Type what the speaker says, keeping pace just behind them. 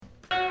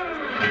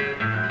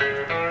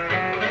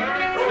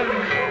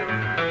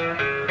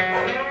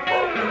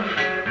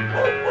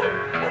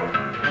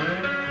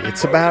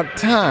It's about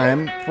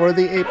time for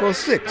the April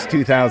 6,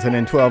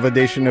 2012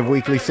 edition of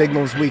Weekly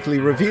Signals Weekly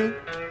Review,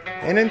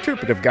 an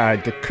interpretive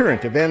guide to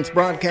current events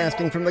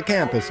broadcasting from the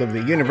campus of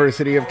the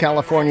University of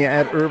California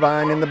at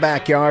Irvine in the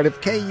backyard of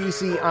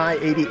KUCI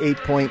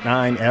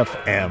 88.9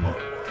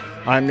 FM.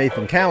 I'm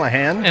Nathan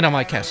Callahan. And I'm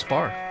Mike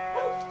Caspar.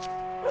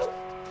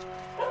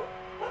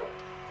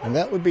 And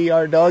that would be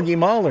our doggy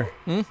Mahler.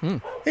 Mm-hmm.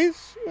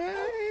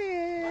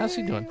 How's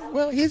he doing?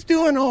 Well, he's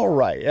doing all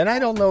right. And I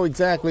don't know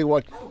exactly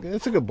what...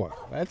 That's a good boy.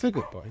 That's a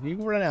good boy. You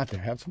can run out there,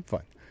 have some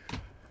fun.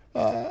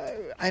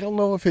 I don't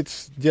know if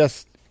it's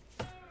just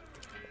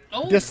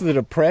the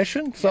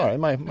depression. Sorry,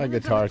 my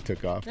guitar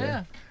took off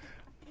there.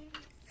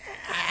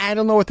 I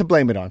don't know what to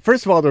blame it on.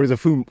 First of all, there was a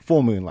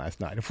full moon last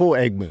night, a full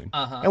egg moon.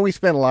 Uh-huh. And we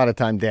spent a lot of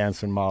time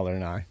dancing, Mahler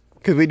and I,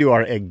 because we do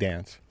our egg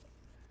dance.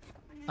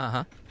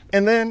 Uh-huh.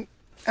 And then,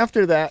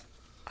 after that,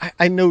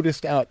 I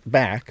noticed out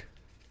back...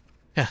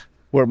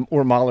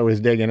 Where Mahler was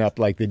digging up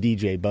like the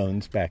DJ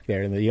bones back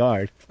there in the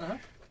yard. Uh-huh.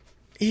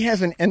 He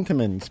has an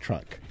Entenmann's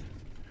trunk.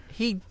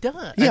 He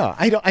does. Yeah,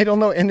 I don't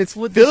know, and it's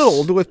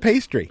filled with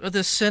pastry. With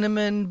the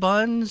cinnamon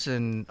buns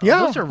and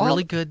those are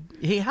really good.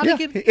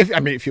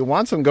 If you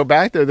want some, go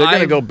back there. They're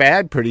going to go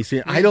bad pretty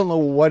soon. I don't know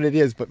what it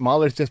is, but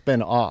Mahler's just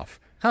been off.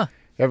 Huh?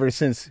 Ever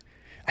since,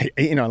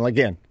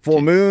 again,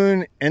 full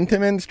moon,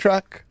 Entenmann's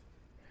truck.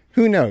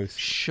 Who knows?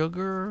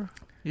 Sugar.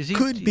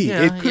 Could be.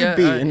 It could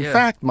be. In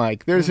fact,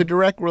 Mike, there's a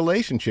direct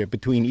relationship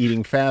between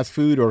eating fast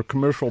food or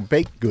commercial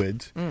baked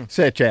goods,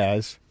 such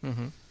as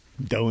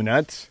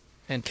donuts,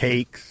 and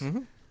cakes,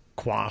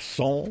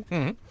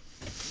 croissants,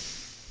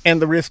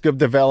 and the risk of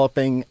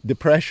developing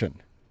depression,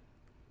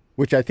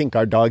 which I think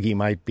our doggy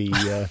might be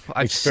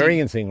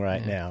experiencing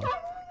right now.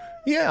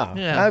 Yeah,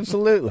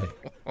 absolutely.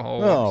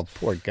 Oh,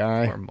 poor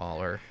guy. Poor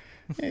Mahler.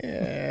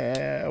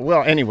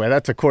 Well, anyway,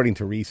 that's according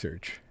to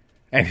research.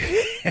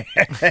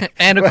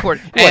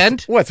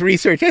 What's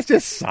research? It's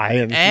just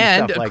science.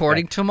 And stuff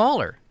according like to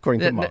Mahler.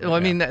 According to Mahler. I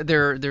mean,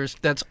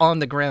 that's on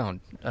the ground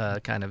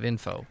kind of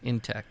intel.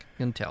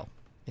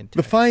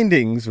 The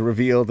findings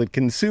reveal that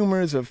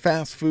consumers of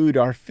fast food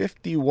are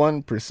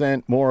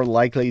 51% more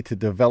likely to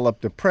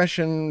develop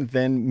depression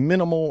than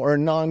minimal or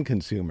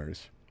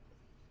non-consumers.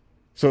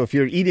 So if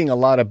you're eating a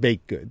lot of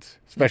baked goods,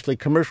 especially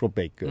commercial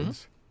baked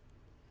goods,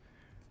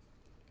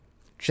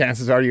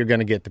 chances are you're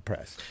going to get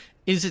depressed.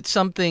 Is it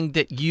something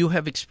that you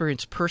have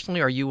experienced personally?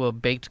 Are you a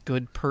baked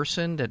good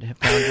person that have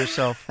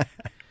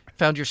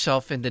found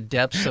yourself in the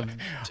depths of...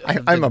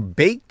 I'm a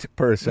baked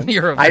person.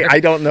 I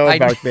don't know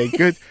about baked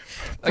goods.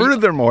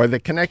 Furthermore, the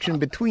connection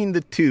between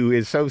the two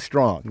is so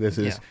strong. This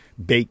is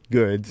baked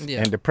goods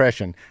and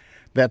depression.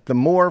 That the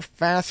more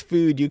fast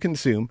food you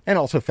consume, and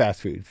also fast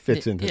food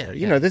fits into there.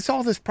 You know, there's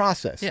all this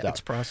processed stuff.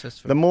 It's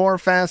processed food. The more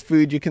fast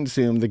food you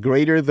consume, the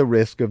greater the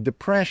risk of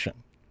depression.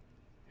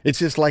 It's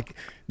just like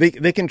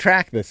they can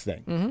track this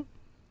thing. Mm-hmm.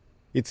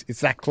 It's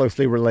that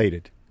closely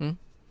related. Mm-hmm.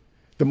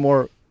 The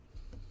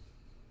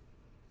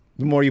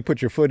more you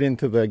put your foot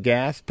into the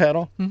gas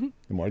pedal, the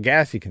more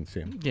gas you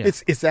consume. Yeah.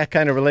 It's that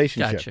kind of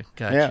relationship.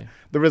 Gotcha. Yeah.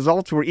 The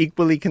results were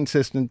equally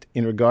consistent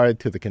in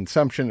regard to the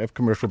consumption of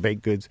commercial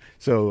baked goods.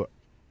 So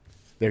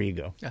there you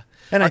go. Yeah.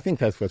 And I think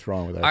that's what's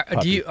wrong with our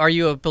puppy. Are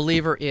you a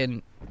believer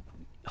in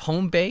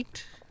home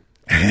baked?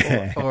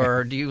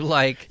 or do you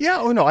like...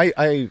 Yeah,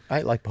 I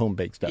like home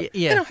baked stuff.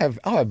 Yeah.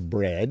 I'll have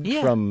bread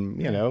from,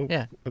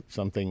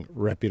 something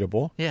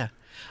reputable. Yeah.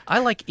 I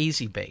like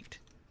easy baked.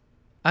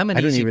 I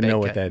don't even know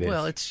what that is.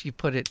 Well,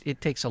 it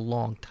takes a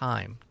long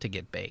time to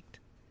get baked.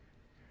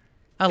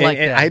 I like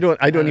that.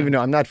 I don't even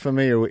know. I'm not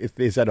familiar with,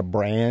 is that a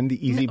brand,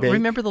 Easy Bake?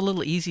 Remember the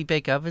little Easy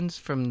Bake ovens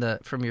from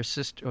your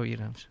sister?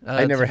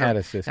 I never had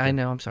a sister. I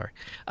know, I'm sorry.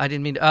 I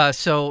didn't mean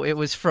so it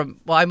was from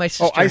my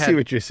sister. I see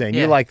what you're saying.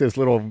 You like this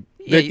little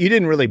you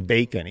didn't really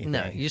bake anything.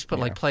 No, you just put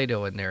like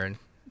Play-Doh in there and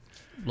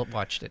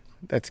watched it.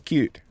 That's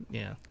cute.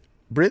 Yeah.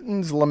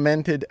 Britons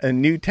lamented a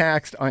new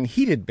tax on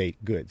heated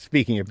baked goods.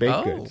 Speaking of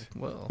baked goods,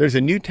 there's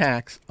a new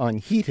tax on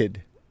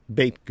heated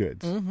baked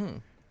goods,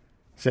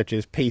 such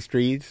as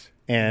pastries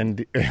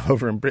and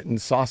over in Britain,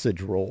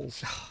 sausage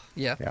rolls.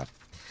 Yeah.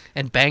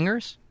 And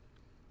bangers?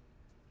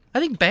 I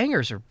think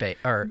bangers are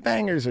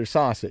bangers are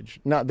sausage.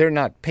 They're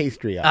not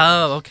pastry items.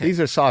 Oh, okay. These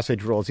are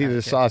sausage rolls. These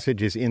are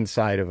sausages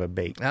inside of a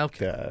baked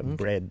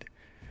bread,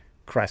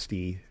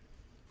 crusty,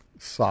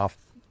 soft,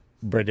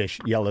 British,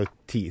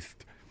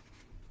 yellow-teethed,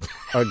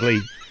 ugly,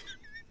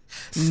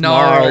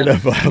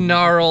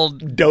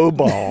 gnarled dough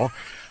ball.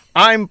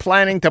 I'm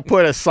planning to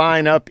put a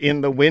sign up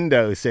in the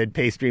window, said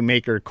pastry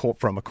maker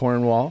from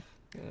Cornwall.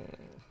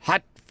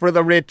 Hot for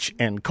the rich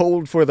and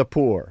cold for the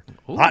poor.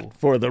 Ooh. Hot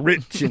for the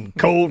rich and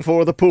cold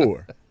for the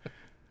poor.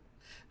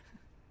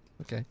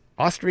 Okay.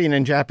 Austrian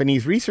and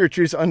Japanese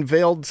researchers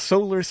unveiled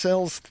solar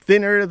cells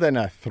thinner than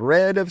a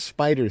thread of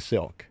spider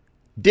silk.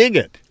 Dig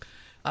it.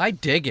 I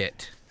dig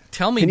it.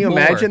 Tell me more. Can you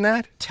imagine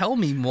that? Tell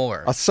me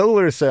more. A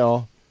solar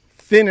cell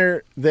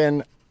thinner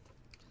than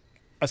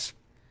a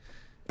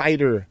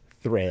spider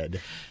thread,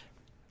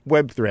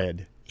 web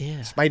thread.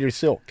 Yeah. Spider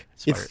silk.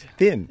 It's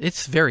thin.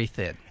 It's very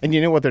thin. And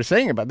you know what they're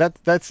saying about that?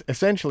 That's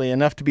essentially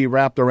enough to be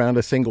wrapped around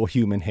a single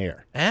human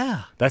hair.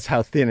 Yeah. That's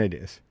how thin it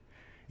is.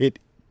 It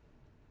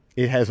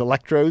has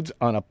electrodes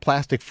on a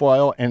plastic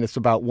foil, and it's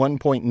about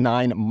 1.9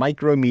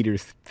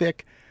 micrometers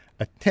thick,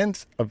 a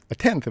tenth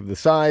of the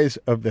size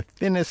of the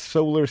thinnest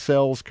solar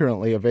cells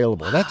currently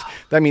available. Wow.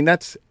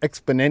 That's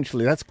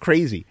exponentially. That's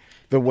crazy.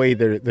 The way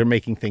they're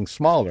making things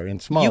smaller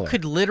and smaller. You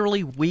could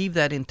literally weave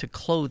that into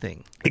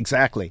clothing.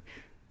 Exactly.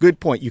 Good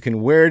point. You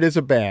can wear it as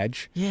a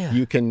badge. Yeah.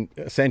 You can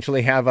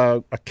essentially have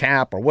a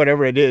cap or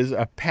whatever it is,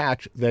 a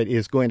patch that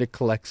is going to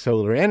collect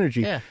solar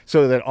energy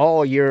so that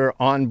all your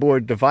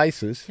onboard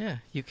devices... Yeah,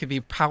 you could be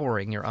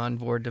powering your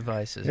onboard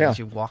devices as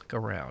you walk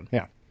around.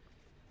 Yeah.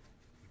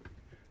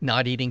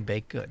 Not eating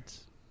baked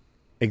goods.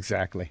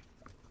 Exactly.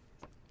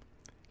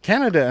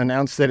 Canada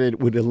announced that it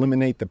would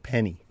eliminate the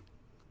penny.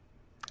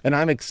 And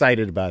I'm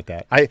excited about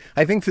that. I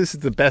think this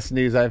is the best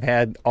news I've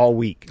had all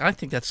week. I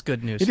think that's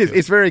good news. It is.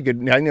 It's very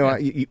good. I know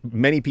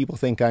many people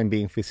think I'm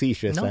being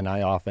facetious, and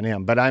I often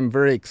am. But I'm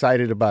very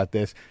excited about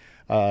this.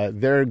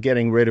 They're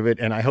getting rid of it,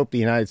 and I hope the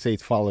United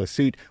States follows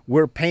suit.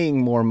 We're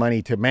paying more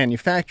money to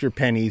manufacture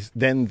pennies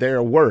than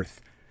they're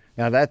worth.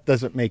 Now, that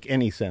doesn't make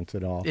any sense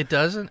at all. It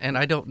doesn't, and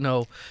I don't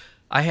know.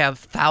 I have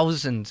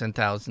thousands and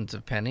thousands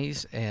of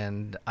pennies,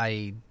 and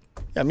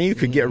you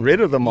could get rid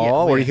of them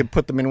all, or you could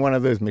put them in one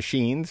of those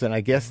machines, and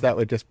I guess that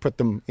would just put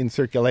them in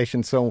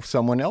circulation so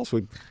someone else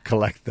would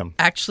collect them.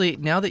 Actually,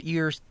 now that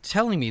you're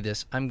telling me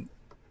this, I'm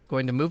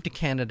going to move to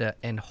Canada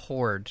and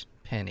hoard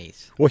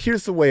pennies. Well,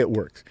 here's the way it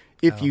works.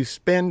 If you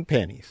spend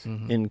pennies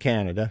in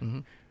Canada,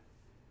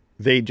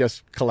 they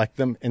just collect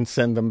them and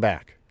send them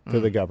back to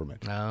the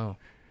government. Oh.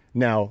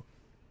 Now,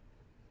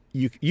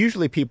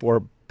 usually people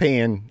are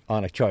paying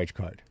on a charge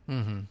card.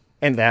 Mm-hmm.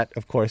 And that,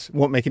 of course,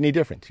 won't make any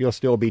difference. You'll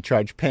still be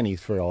charged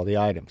pennies for all the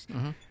items.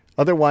 Mm-hmm.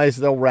 Otherwise,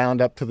 they'll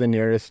round up to the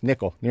nearest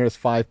nickel, nearest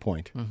 5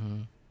 point.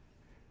 Mm-hmm.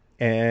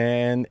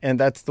 And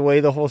that's the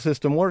way the whole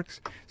system works.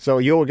 So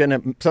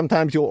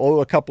sometimes you'll owe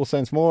a couple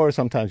cents more,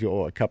 sometimes you'll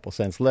owe a couple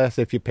cents less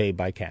if you pay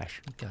by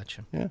cash.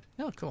 Gotcha. Yeah.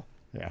 Oh, cool.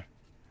 Yeah.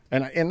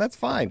 And that's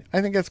fine.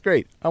 I think that's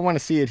great. I want to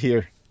see it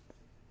here.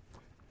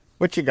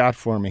 What you got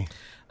for me?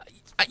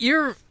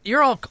 You're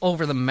all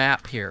over the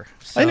map here.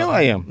 So, I know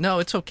I am. No,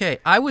 it's okay.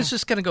 I was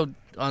just going to go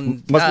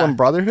on Muslim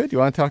Brotherhood. You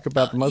want to talk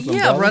about the Muslim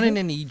Brotherhood? Yeah, running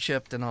in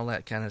Egypt and all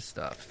that kind of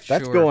stuff.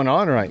 That's going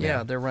on right now.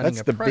 Yeah, they're running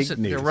big news.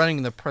 They're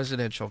running the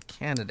presidential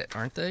candidate,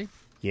 aren't they?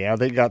 Yeah,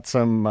 they got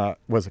some.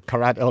 Was it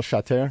Karat El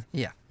Shater?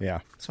 Yeah.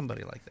 Yeah.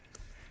 Somebody like that.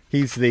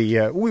 He's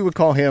the. We would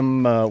call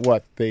him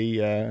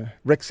the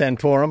Rick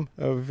Santorum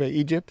of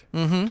Egypt.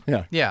 Mm-hmm.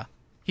 Yeah. Yeah.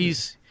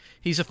 He's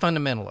a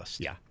fundamentalist.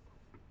 Yeah.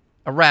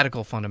 A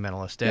radical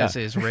fundamentalist, as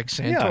is Rick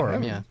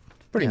Santorum. Yeah,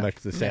 pretty much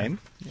the same.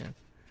 Yeah.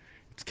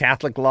 It's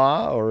Catholic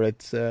law, or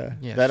it's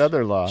that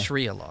other law.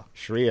 Sharia law.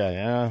 Sharia,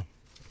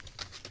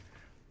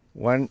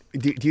 yeah.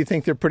 Do you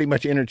think they're pretty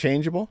much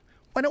interchangeable?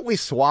 Why don't we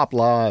swap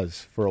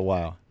laws for a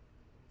while?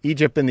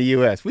 Egypt and the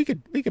U.S. We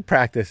could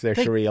practice their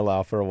Sharia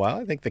law for a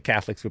while. I think the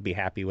Catholics would be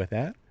happy with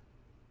that.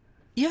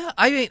 Yeah,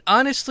 I mean,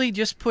 honestly,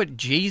 just put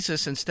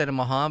Jesus instead of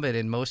Muhammad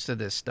in most of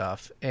this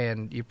stuff,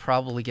 and you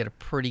probably get a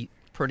pretty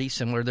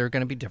similar. There are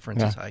going to be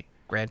differences, I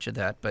grant you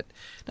that, but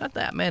not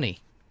that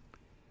many.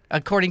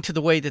 According to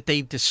the way that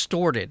they've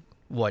distorted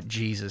what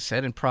Jesus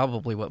said and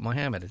probably what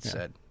Muhammad had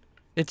said.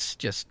 It's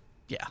just,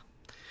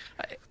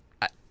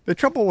 The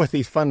trouble with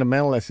these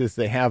fundamentalists is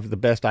they have the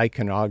best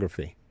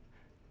iconography.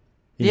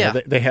 You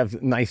know, they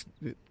have nice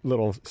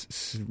little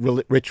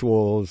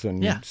rituals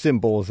and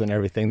symbols and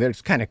everything. They're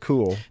just kind of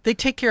cool. They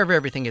take care of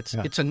everything.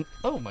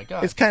 Oh my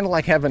God. It's kind of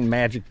like having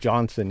Magic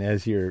Johnson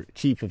as your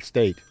chief of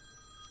state.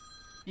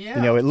 Yeah.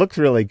 You know, it looks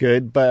really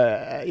good,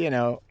 but,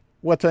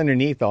 what's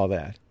underneath all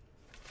that?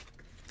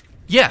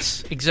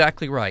 Yes,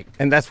 exactly right.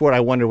 And that's what I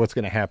wonder what's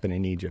going to happen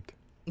in Egypt.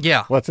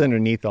 Yeah. What's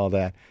underneath all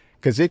that?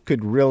 Because it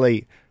could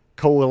really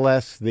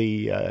coalesce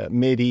the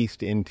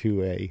Mideast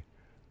into a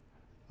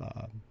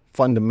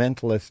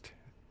fundamentalist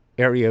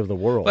area of the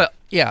world. Well,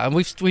 yeah, and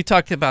we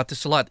talked about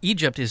this a lot.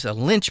 Egypt is a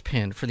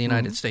linchpin for the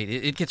United States.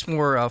 It gets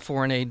more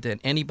foreign aid than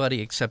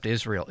anybody except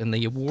Israel. In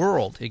the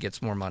world, it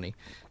gets more money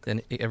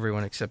than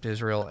everyone except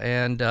Israel.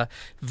 And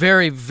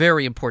very,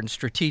 very important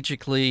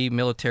strategically,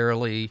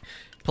 militarily,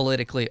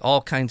 politically,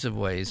 all kinds of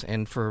ways.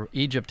 And for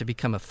Egypt to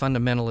become a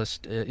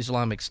fundamentalist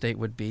Islamic state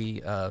would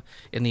be,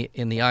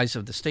 in the eyes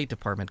of the State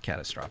Department,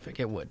 catastrophic.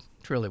 It would.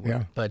 It really would.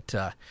 Yeah.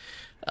 But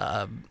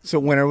so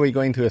when are we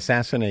going to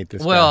assassinate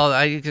this guy? Well,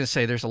 I was going to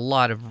say there's a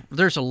lot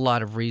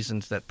of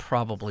reasons that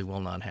probably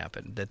will not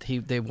happen. That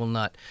they will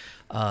not.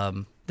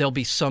 There'll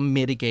be some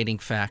mitigating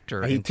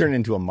factor. He'd turn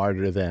into a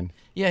martyr then.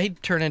 Yeah,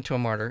 he'd turn into a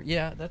martyr.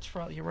 Yeah, that's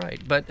probably you're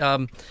right. But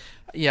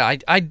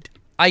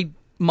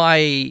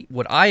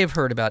what I have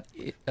heard about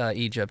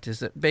Egypt is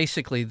that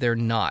basically they're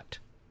not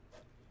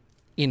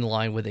in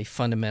line with a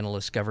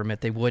fundamentalist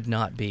government. They would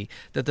not be.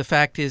 That the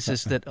fact is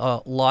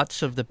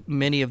that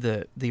many of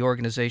the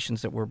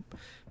organizations that were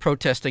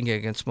protesting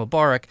against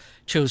Mubarak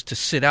chose to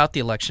sit out the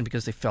election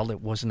because they felt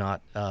it was not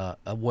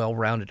a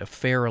well-rounded, a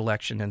fair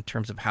election in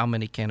terms of how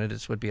many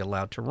candidates would be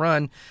allowed to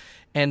run,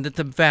 and that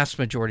the vast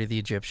majority of the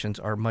Egyptians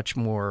are much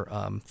more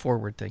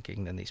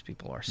forward-thinking than these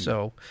people are.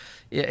 So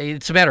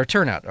it's a matter of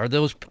turnout. Are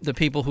those the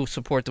people who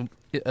support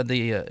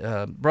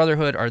the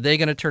Brotherhood, are they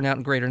going to turn out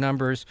in greater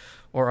numbers,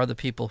 or are the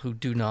people who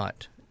do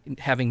not,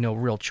 having no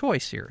real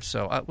choice here?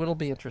 So it'll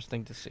be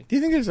interesting to see. Do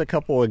you think there's a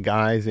couple of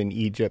guys in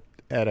Egypt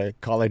at a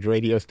college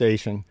radio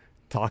station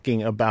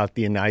talking about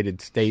the United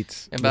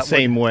States the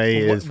same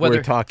way as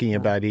we're talking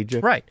about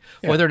Egypt? Right.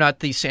 Yeah. Whether or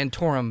not the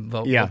Santorum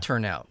vote will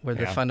turn out,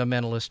 whether the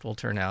fundamentalist will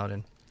turn out,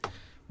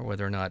 or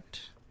whether or not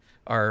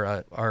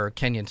our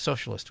Kenyan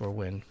socialist will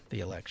win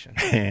the election.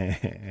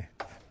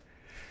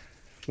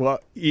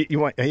 Well,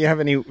 you have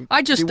any?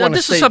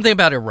 This is something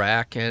about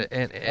Iraq, and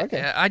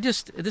okay.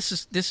 This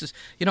is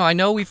I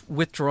know we've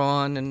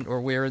withdrawn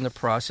or we're in the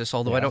process.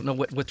 Although I don't know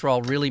what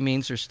withdrawal really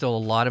means. There's still a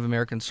lot of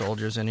American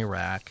soldiers in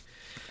Iraq,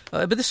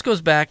 but this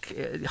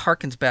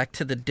harkens back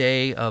to the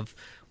day of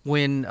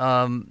when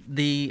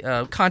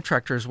the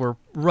contractors were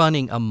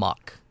running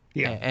amok,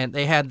 and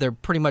they had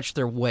pretty much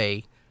their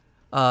way.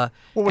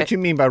 What you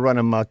mean by run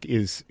amok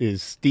is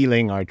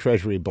stealing our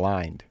treasury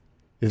blind.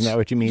 Isn't that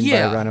what you mean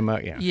by run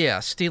amok? Yeah,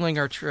 stealing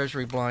our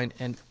treasury blind.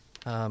 And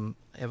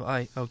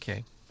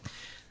okay.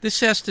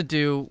 This has to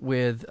do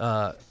with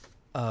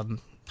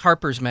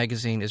Harper's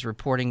Magazine is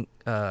reporting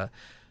that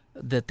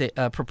they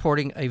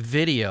purporting a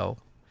video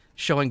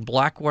showing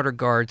Blackwater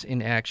Guards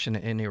in action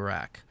in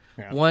Iraq.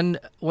 Yeah.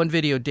 One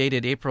video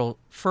dated April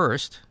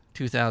 1st,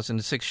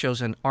 2006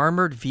 shows an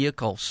armored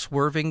vehicle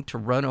swerving to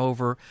run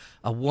over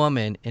a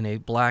woman in a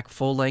black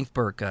full-length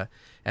burqa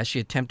as she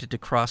attempted to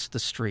cross the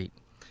street.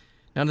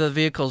 None of the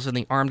vehicles in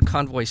the armed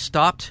convoy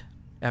stopped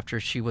after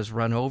she was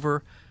run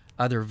over.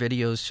 Other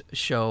videos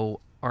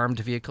show armed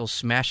vehicles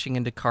smashing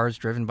into cars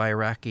driven by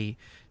Iraqi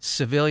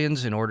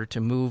civilians in order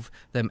to move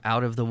them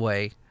out of the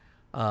way.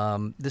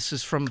 This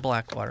is from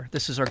Blackwater.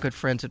 This is our good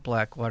friends at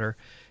Blackwater.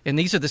 And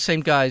these are the same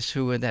guys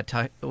who in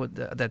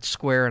that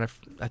square, and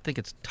I think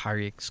it's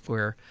Tariq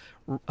Square,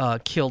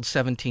 killed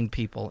 17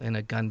 people in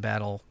a gun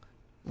battle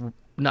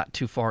not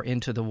too far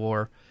into the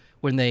war,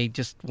 when they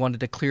just wanted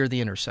to clear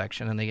the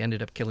intersection, and they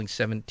ended up killing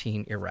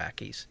 17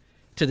 Iraqis.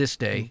 To this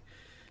day,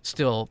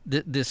 still,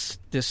 this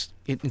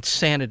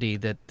insanity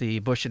that the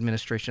Bush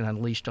administration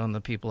unleashed on the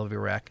people of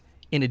Iraq,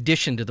 in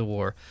addition to the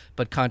war,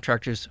 but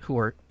contractors who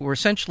were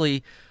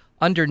essentially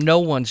under no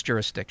one's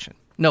jurisdiction.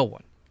 No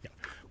one. Yeah.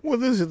 Well,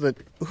 those are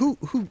who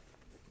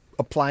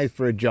applies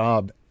for a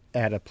job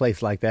at a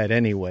place like that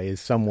anyway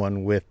is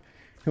someone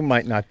who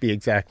might not be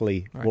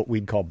exactly what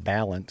we'd call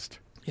balanced.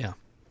 Yeah.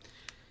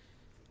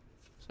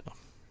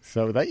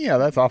 So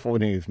that's awful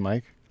news,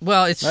 Mike.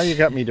 Well, now you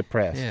got me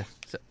depressed. Yeah.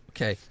 So,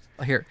 okay.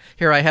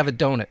 Here I have a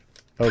donut.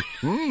 Oh,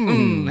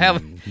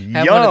 have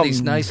one of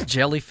these nice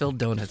jelly-filled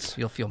donuts.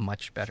 You'll feel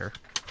much better.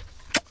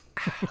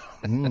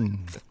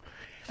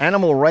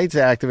 Animal rights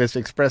activists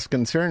expressed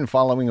concern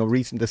following a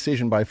recent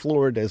decision by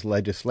Florida's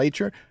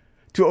legislature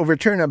to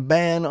overturn a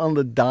ban on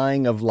the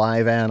dyeing of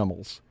live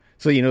animals.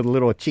 So the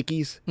little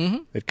chickies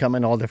that come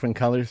in all different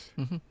colors.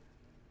 Mm-hmm.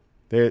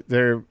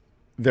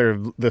 They're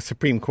the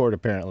Supreme Court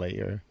apparently,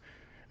 or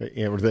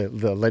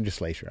the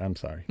legislature. I'm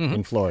sorry,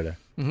 in Florida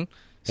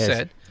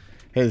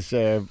has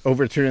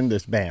overturned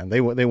this ban.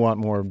 They want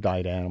more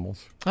dyed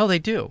animals. Oh, they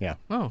do. Yeah.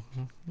 Oh.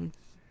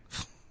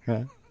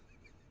 Huh?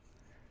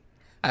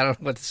 I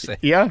don't know what to say.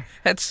 Yeah.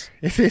 It's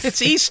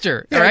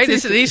Easter, right?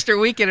 It's an Easter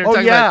weekend.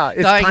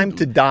 It's time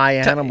to dye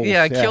animals.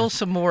 Kill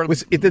some more.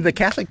 Did the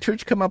Catholic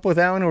Church come up with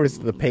that one, or was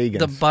it the pagans?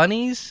 The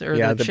bunnies or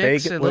the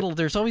chicks?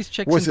 There's always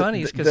chicks and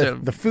bunnies.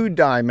 The food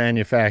dye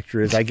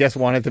manufacturers, I guess,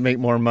 wanted to make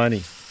more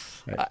money.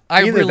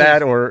 Either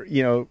that or,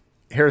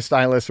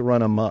 hairstylists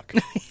run amok.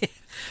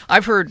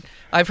 I've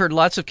heard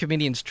lots of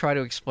comedians try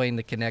to explain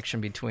the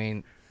connection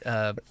between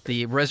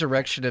the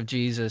resurrection of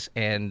Jesus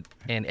and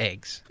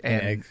eggs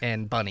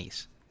and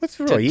bunnies. That's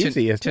really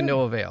easy, isn't it? To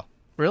no avail.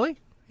 Really?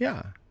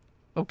 Yeah.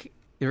 Okay.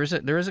 There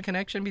is a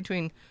connection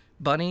between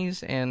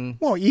bunnies and...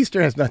 Well,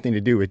 Easter has nothing to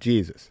do with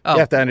Jesus. You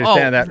have to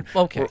understand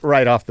that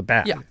right off the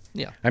bat.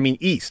 Yeah. I mean,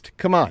 East.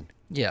 Come on.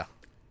 Yeah.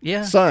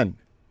 Sun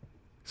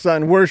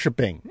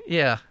worshipping.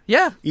 Yeah.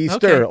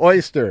 Easter,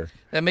 oyster.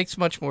 That makes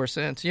much more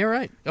sense. You're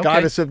right. Okay.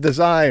 Goddess of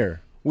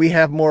desire. We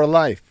have more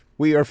life.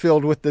 We are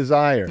filled with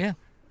desire. Yeah.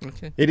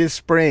 Okay. It is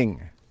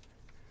spring.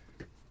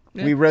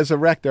 Yeah. We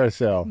resurrect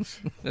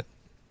ourselves.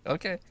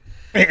 Okay.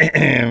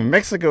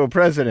 Mexican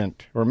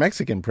president,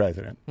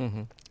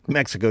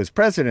 Mexico's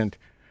president,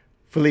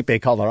 Felipe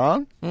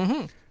Calderón,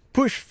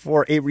 pushed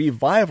for a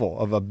revival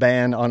of a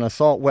ban on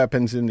assault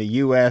weapons in the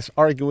U.S.,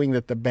 arguing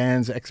that the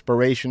ban's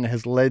expiration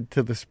has led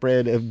to the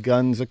spread of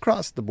guns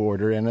across the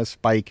border and a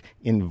spike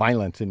in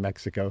violence in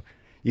Mexico.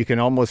 You can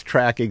almost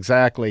track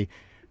exactly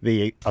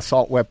the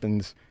assault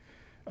weapons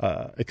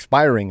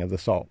expiring of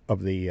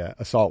the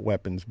assault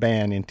weapons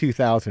ban in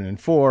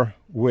 2004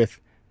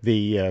 with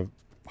the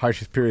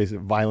harshest periods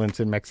of violence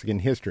in Mexican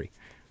history.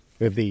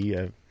 With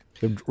the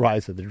the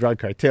rise of the drug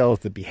cartels,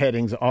 the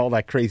beheadings, all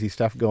that crazy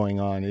stuff going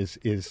on is.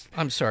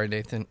 I'm sorry,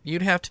 Nathan.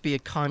 You'd have to be a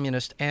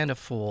communist and a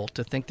fool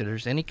to think that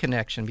there's any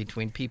connection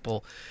between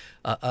people,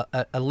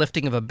 a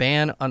lifting of a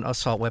ban on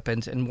assault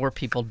weapons and more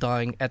people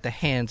dying at the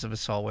hands of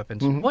assault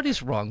weapons. Mm-hmm. What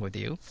is wrong with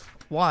you?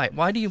 Why?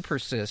 Why do you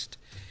persist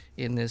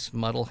in this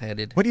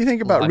muddle-headed What do you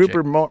think about logic?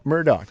 Rupert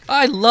Murdoch?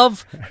 I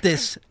love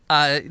this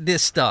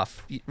this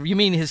stuff. You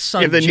mean his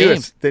son the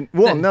James?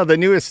 The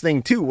newest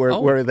thing too,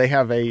 where they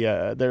have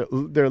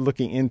they're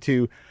looking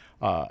into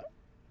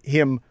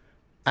him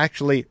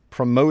actually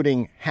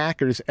promoting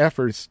hackers'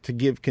 efforts to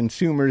give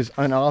consumers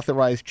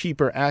unauthorized,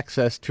 cheaper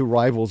access to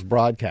rivals'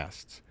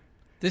 broadcasts.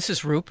 This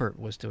is Rupert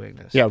was doing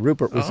this. Yeah,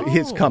 Rupert was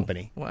his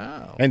company.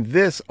 Wow. And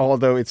this,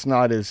 although it's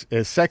not as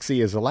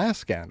sexy as the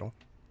last scandal,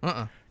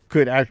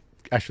 could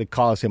actually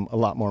cause him a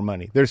lot more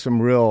money. There's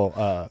some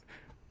real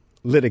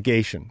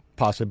litigation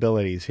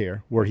possibilities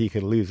here where he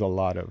could lose a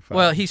lot of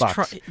he's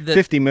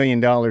 $50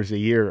 million a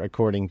year,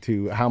 according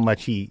to how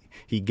much he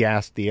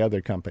gassed the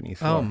other companies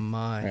for. Oh,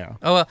 my. Yeah.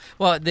 Oh,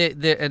 well,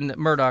 and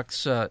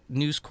Murdoch's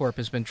News Corp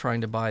has been trying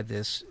to buy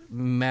this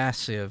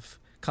massive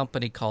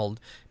company called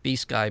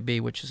B-Sky B,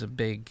 which is a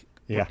big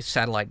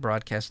satellite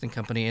broadcasting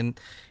company. And,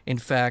 in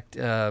fact,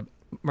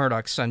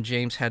 Murdoch's son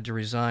James had to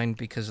resign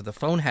because of the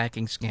phone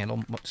hacking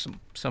scandal,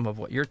 some of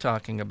what you're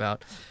talking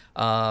about.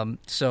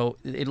 So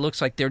it looks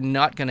like they're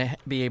not going to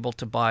be able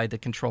to buy the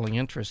controlling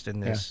interest in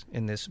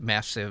this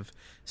massive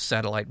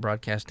satellite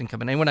broadcasting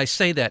company. And when I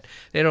say that,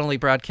 they don't only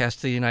broadcast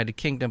to the United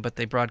Kingdom, but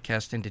they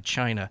broadcast into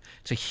China.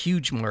 It's a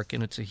huge market,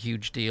 and it's a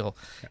huge deal.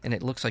 Yeah. And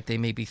it looks like they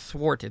may be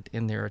thwarted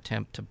in their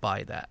attempt to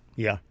buy that.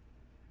 Yeah.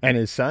 And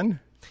his son?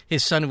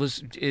 His son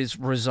is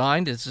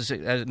resigned. This is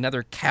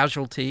another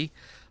casualty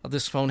of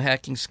this phone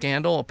hacking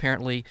scandal.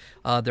 Apparently,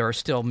 there are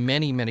still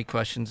many, many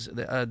questions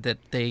that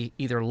they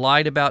either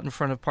lied about in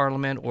front of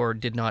Parliament or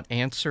did not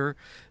answer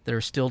that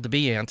are still to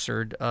be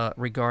answered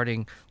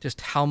regarding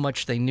just how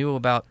much they knew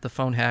about the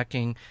phone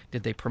hacking.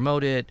 Did they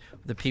promote it?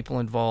 The people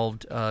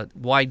involved,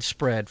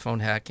 widespread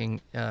phone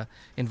hacking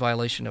in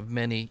violation of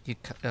many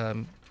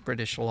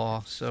British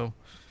law. So.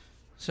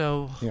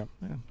 Yeah.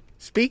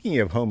 Speaking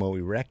of Homo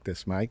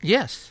erectus, Mike.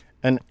 Yes.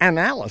 An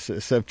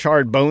analysis of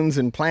charred bones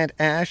and plant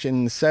ash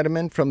in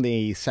sediment from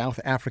the South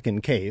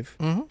African cave.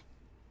 Mm-hmm.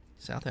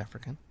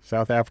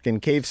 South African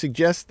cave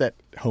suggests that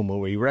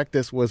Homo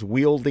erectus was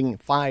wielding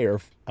fire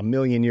 1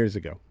 million years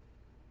ago.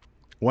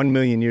 1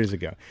 million years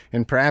ago.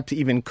 And perhaps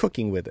even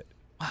cooking with it.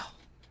 Wow.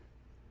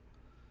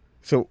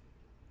 So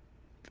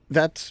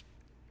that's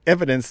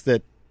evidence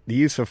that the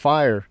use of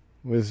fire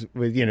was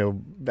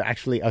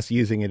actually us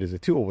using it as a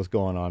tool was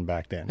going on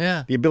back then.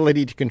 Yeah. The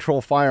ability to control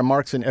fire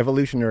marks an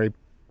evolutionary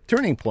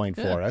turning point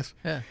for us.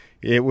 Yeah.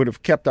 It would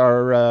have kept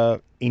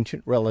our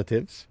ancient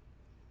relatives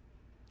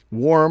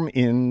warm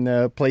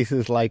in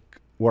places like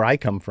where I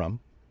come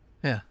from.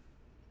 Yeah.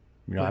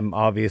 I'm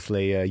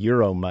obviously a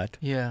Euro-mutt.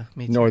 Yeah,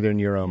 me too. Northern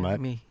Euro-mutt.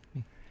 Me.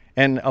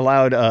 And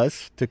allowed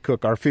us to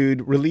cook our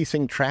food,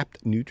 releasing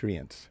trapped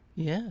nutrients.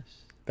 Yes.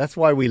 That's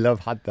why we love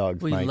hot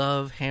dogs, We Mike.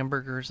 love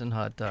hamburgers and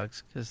hot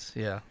dogs because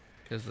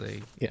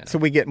they. Yeah. So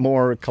we get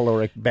more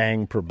caloric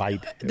bang per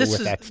bite This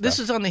with that stuff. This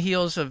is on the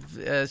heels of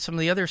some of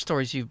the other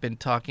stories you've been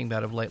talking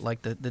about of late,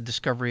 like the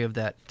discovery of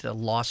that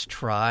lost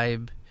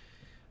tribe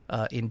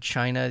in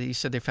China. You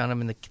said they found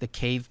them in the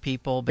cave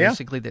people,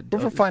 basically. Yeah.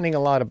 We're finding a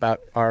lot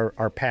about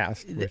our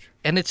past.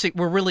 And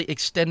we're really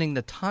extending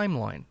the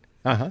timeline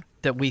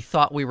that we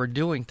thought we were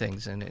doing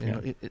things in.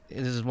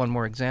 This is one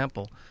more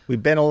example.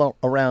 We've been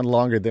around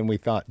longer than we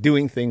thought,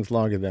 doing things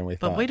longer than we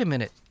thought. But wait a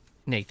minute,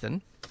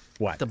 Nathan.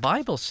 What? The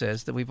Bible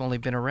says that we've only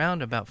been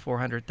around about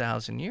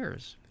 400,000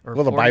 years.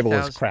 Well, the Bible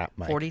is crap,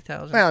 Mike.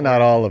 40,000? Well,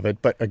 not all of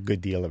it, but a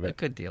good deal of it. A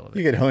good deal of it.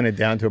 You could hone it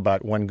down to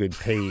about one good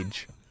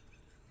page.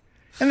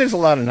 And there's a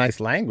lot of nice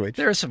language.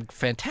 There are some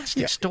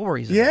fantastic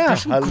stories. Yeah,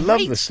 There's some I great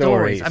love the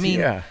stories. I mean,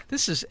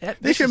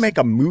 they should make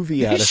a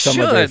movie out of some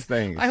of those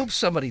things. I hope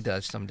somebody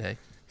does someday.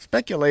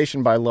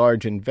 Speculation by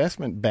large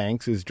investment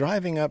banks is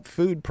driving up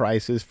food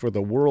prices for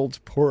the world's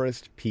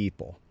poorest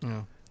people.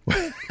 Oh.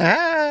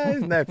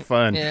 Isn't that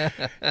fun? Yeah.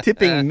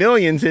 Tipping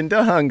millions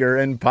into hunger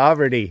and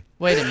poverty.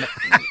 Wait a minute.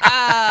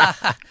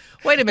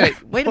 Wait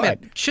a minute.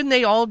 Shouldn't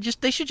they all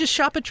they should just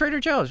shop at Trader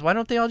Joe's? Why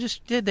don't they all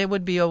they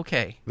would be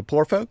okay? The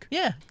poor folk?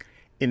 Yeah.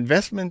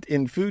 Investment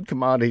in food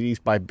commodities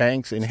by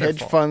banks and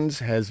hedge funds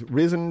has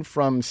risen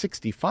from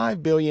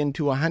 $65 billion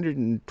to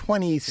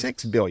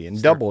 $126 billion,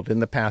 doubled in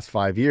the past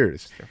 5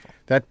 years.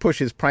 That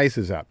pushes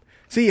prices up.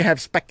 So you have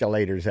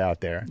speculators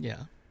out there.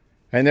 Yeah.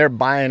 And they're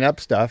buying up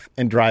stuff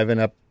and driving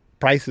up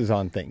prices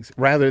on things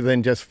rather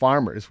than just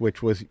farmers,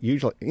 which was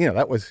usually,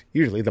 that was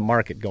usually the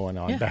market going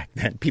on back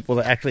then. People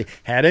that actually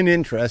had an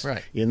interest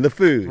in the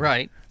food.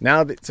 Right.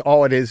 Now that's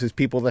all it is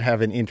people that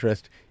have an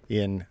interest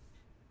in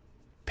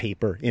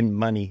paper, in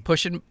money.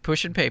 Pushing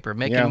paper,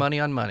 making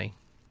money on money.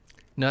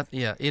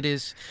 It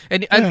is.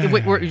 And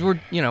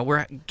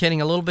we're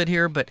getting a little bit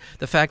here, but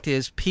the fact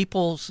is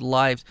people's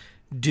lives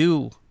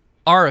do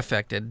are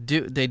affected,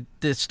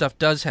 this stuff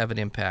does have an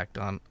impact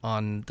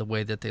on the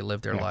way that they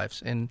live their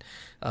lives, and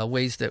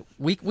ways that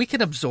we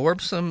can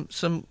absorb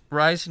some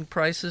rise in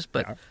prices,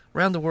 but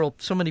around the world,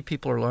 so many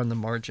people are on the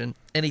margin.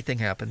 Anything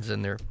happens,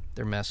 and they're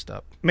messed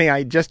up. May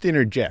I just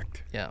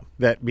interject? Yeah.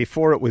 That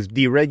before it was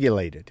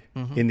deregulated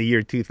in the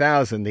year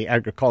 2000, the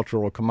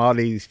agricultural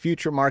commodities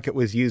future market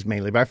was used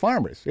mainly by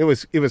farmers. It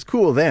was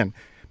cool then,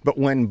 but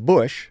when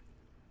Bush,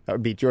 that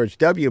would be George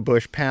W.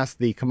 Bush, passed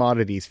the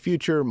Commodities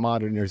Future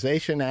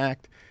Modernization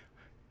Act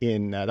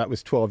that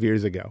was 12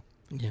 years ago.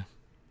 Yeah.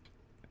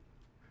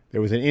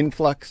 There was an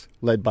influx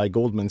led by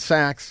Goldman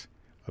Sachs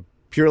of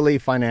purely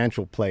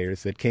financial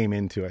players that came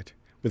into it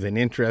with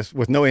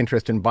no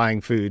interest in buying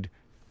food,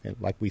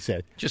 like we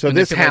said. Just so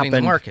this happened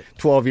the market.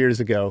 12 years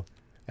ago,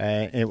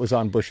 and it was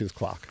on Bush's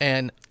clock.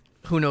 And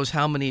who knows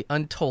how many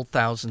untold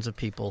thousands of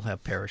people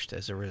have perished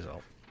as a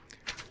result.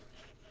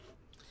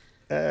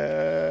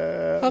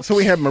 So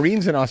we have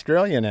Marines in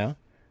Australia now.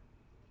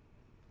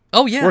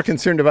 Oh, yeah. We're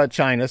concerned about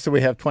China, so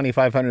we have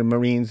 2,500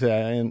 Marines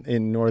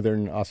in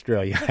northern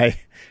Australia.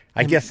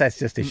 I guess that's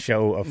just a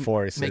show of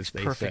force, makes as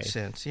they perfect say.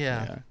 sense,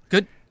 yeah.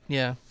 Good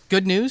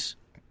news.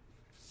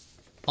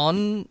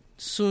 Aung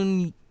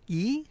San Suu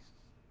Kyi?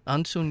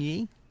 Aung San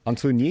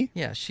Suu Kyi?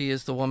 Yeah, she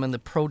is the woman, the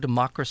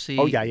pro-democracy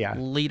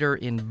leader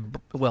in,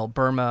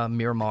 Burma,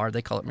 Myanmar.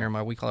 They call it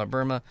Myanmar. We call it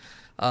Burma.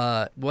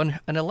 Won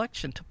an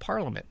election to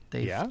parliament.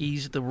 They've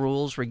eased the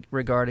rules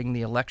regarding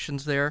the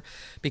elections there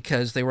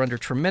because they were under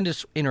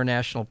tremendous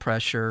international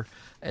pressure.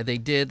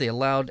 They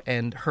allowed,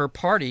 and her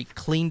party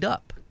cleaned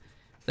up.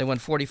 They won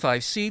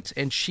 45 seats,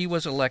 and she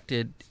was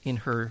elected in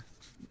her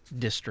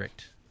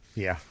district.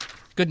 Yeah.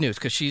 Good news,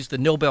 because she's the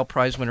Nobel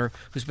Prize winner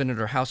who's been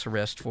under house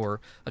arrest for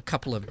a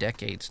couple of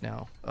decades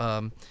now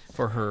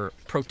for her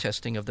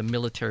protesting of the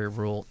military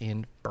rule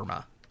in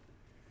Burma.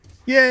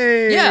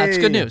 Yay! Yeah, it's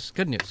good news.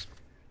 Good news.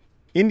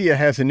 India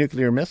has a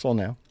nuclear missile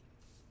now.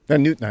 Not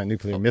a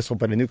nuclear missile,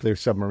 but a nuclear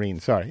submarine.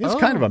 Sorry. It's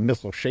kind of a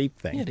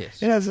missile-shaped thing. It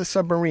is. It has a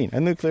submarine, a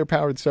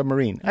nuclear-powered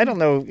submarine. I don't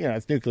know,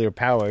 it's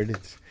nuclear-powered.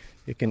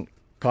 It can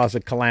cause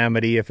a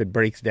calamity if it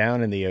breaks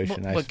down in the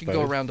ocean, I suppose. But it can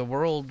go around the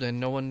world, and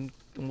no one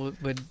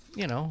would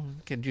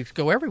can just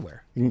go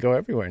everywhere. You can go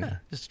everywhere now.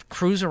 Just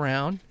cruise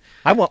around.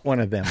 I want one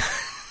of them.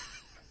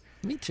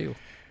 Me too.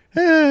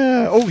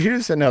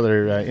 Here's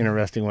another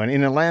interesting one.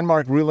 In a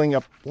landmark ruling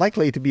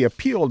likely to be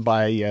appealed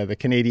by the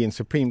Canadian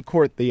Supreme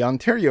Court, the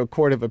Ontario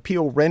Court of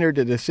Appeal rendered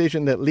a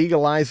decision that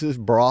legalizes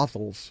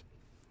brothels.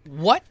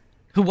 What?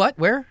 Who? What?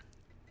 Where?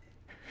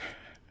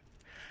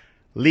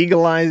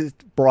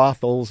 Legalized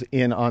brothels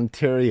in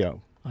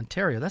Ontario.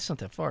 Ontario? That's not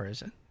that far,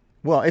 is it?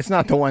 Well, it's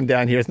not the one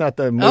down here. It's not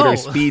the Motor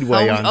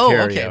Speedway,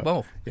 Ontario. Oh, okay.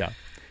 Well, yeah.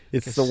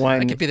 It's the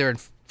one. I could be there in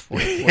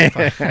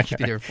 45. I could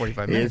be there in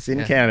 45 minutes. It's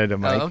in Canada,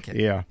 Mike. Oh,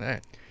 okay. Yeah. All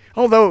right.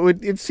 Although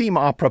it'd seem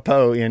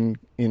apropos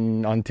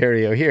in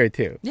Ontario here,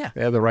 too. Yeah.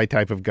 They have the right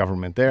type of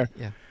government there.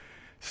 Yeah.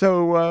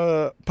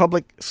 So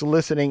public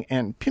soliciting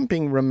and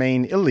pimping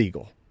remain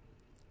illegal.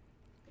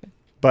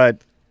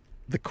 But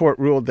the court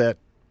ruled that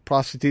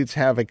prostitutes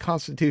have a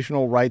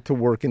constitutional right to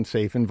work in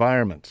safe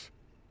environments.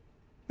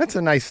 That's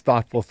a nice,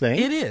 thoughtful thing.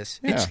 It is.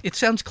 Yeah. It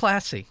sounds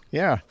classy.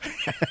 Yeah.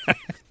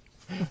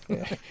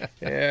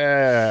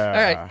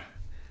 Yeah.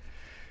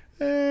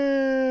 All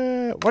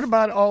right. What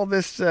about all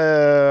this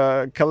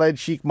Khaled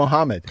Sheikh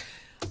Mohammed?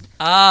 You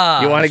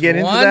want to get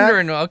into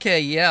that? Okay,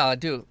 yeah, I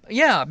do.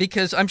 Yeah,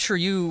 because I'm sure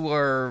you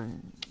are,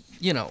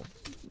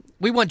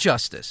 we want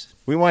justice.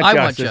 I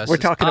want justice. We're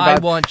talking about I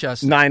want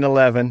justice.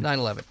 9/11.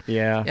 9/11.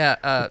 Yeah. Yeah.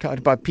 We're talking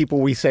about people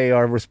we say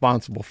are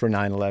responsible for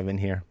 9/11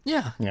 here.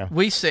 Yeah. Yeah.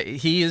 We say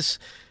he is,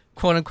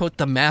 quote unquote,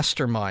 the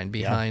mastermind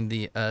behind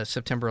the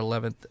September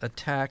 11th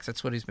attacks.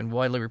 That's what he's been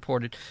widely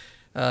reported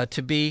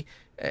to be.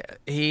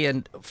 He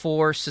and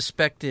 4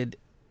 suspected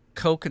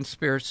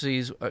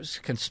co-conspirators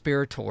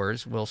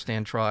will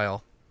stand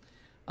trial.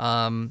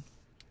 The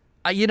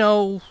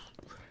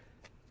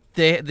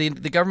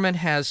government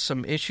has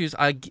some issues.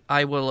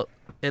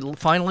 It'll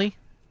finally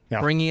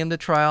bringing in the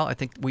trial. I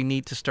think we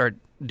need to start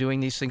doing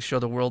these things, show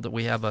the world that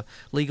we have a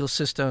legal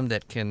system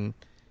that can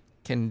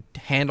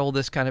handle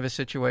this kind of a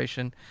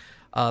situation.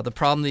 The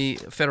problem the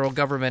federal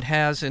government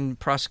has in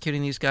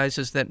prosecuting these guys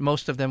is that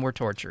most of them were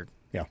tortured.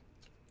 Yeah.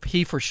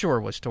 He for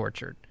sure was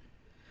tortured.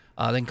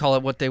 They can call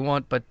it what they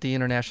want, but the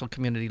international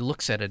community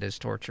looks at it as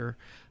torture.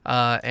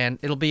 And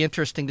it'll be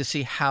interesting to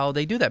see how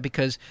they do that,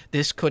 because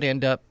this could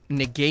end up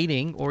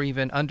negating or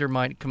even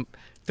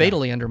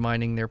fatally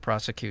undermining their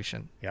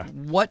prosecution. Yeah.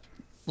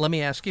 Let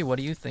me ask you, what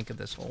do you think of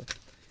this whole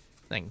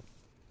thing?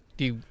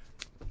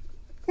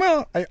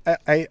 Well,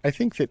 I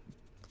think that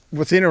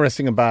what's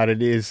interesting about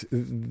it is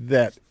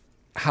that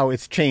how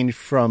it's changed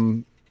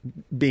from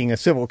being a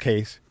civil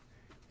case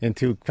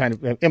into kind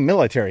of a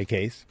military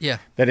case. Yeah.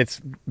 That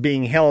it's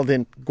being held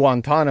in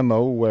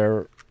Guantanamo,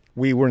 where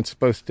we weren't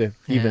supposed to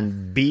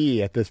even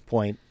be at this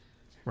point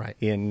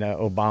in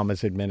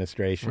Obama's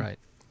administration. Right.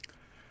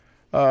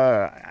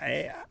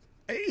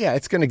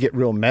 It's going to get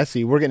real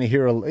messy. We're going to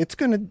hear.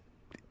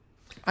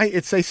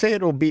 They say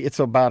it's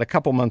about a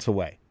couple months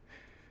away.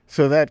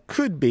 So that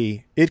could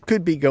be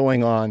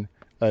going on.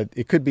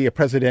 It could be a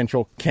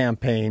presidential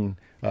campaign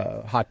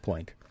hot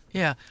point.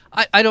 Yeah,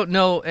 I don't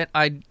know, and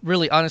I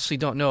really honestly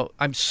don't know.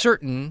 I'm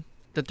certain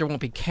that there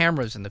won't be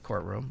cameras in the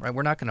courtroom, right?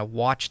 We're not going to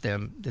watch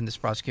them in this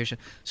prosecution.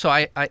 So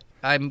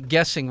I'm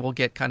guessing we'll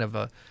get kind of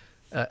a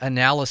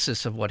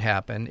analysis of what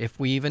happened, if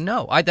we even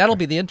know. That'll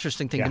be the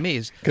interesting thing to me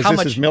is because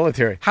this is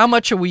military. How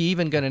much are we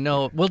even going to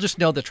know? We'll just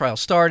know the trial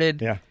started,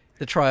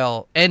 the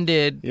trial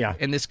ended,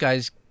 and this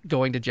guy's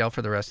going to jail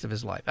for the rest of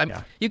his life.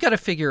 You got to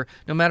figure,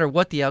 no matter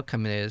what the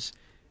outcome is,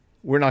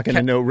 we're not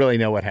going to really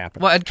know what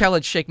happened. Well, and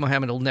Khalid Sheikh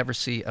Mohammed will never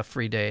see a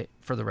free day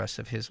for the rest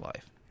of his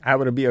life. That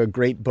would be a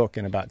great book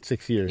in about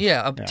 6 years.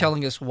 Yeah,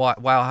 telling us wow,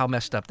 how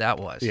messed up that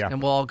was. Yeah.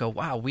 And we'll all go,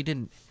 wow, we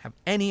didn't have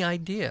any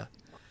idea.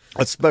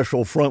 A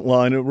special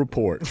frontline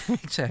report.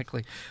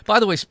 Exactly.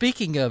 By the way,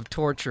 speaking of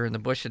torture in the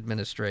Bush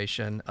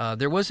administration,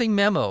 there was a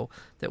memo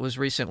that was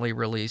recently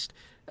released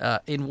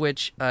in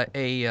which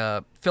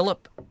a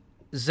Philip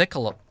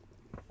Zelikow.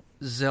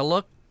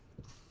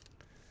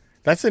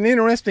 That's an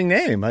interesting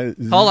name. Hold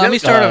on, let me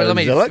start over.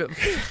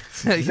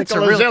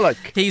 Zelikow.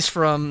 He's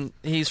from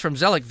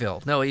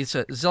Zelikville. No, he's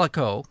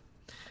Zelikow.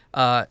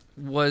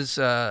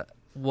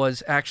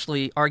 Was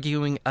actually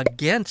arguing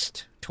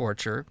against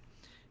torture.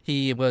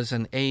 He was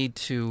an aide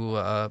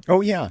to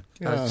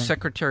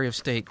Secretary of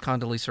State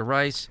Condoleezza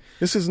Rice.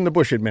 This is in the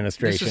Bush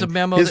administration. This is a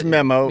memo. His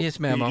memo.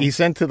 He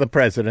sent to the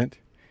president,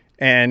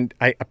 and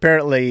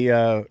apparently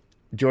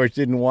George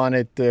didn't want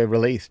it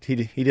released. He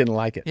didn't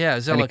like it. Yeah,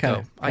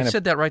 Zelikow. I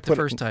said that right the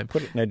first time.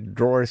 Put it in a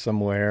drawer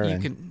somewhere,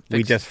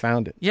 we just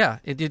found it. Yeah,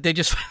 they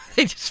just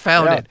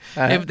found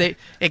it.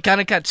 It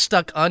kind of got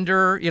stuck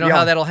under. You know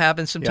how that'll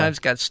happen. Sometimes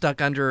got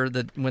stuck under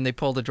when they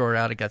pulled the drawer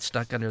out. It got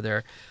stuck under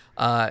there.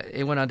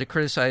 It went on to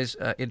criticize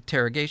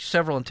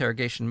several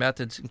interrogation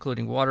methods,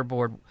 including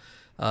waterboard,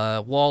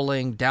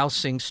 walling,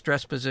 dousing,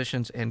 stress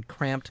positions, and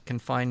cramped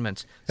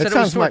confinements. That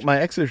sounds like my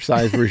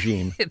exercise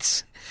regime.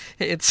 It's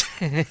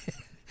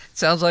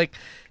sounds like,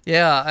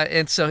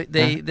 and so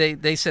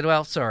they said,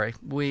 well, sorry,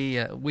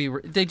 we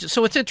were.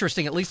 So it's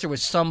interesting. At least there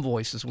was some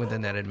voices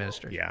within that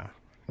administration.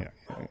 Yeah.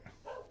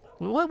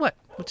 What?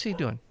 What's he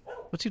doing?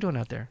 What's he doing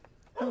out there?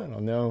 I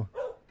don't know.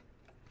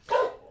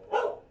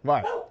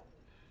 What?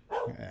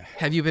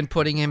 Have you been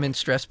putting him in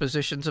stress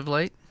positions of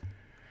late?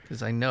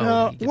 Because I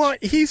know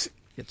he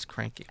gets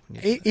cranky.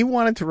 He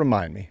wanted to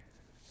remind me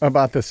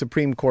about the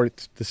Supreme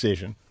Court's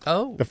decision.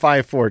 Oh. The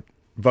 5-4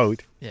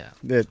 vote. Yeah.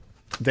 That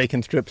they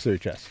can strip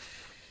search us.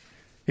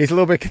 He's a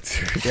little bit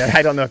concerned.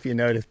 I don't know if you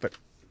noticed, but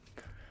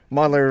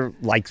Mueller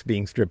likes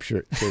being strip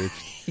searched.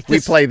 We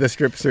play the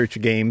strip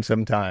search game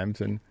sometimes,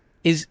 and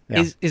Is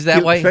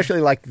that why?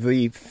 Especially like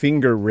the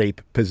finger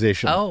rape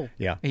position. Oh,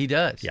 yeah, he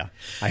does. Yeah,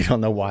 I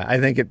don't know why. I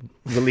think it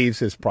relieves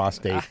his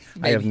prostate.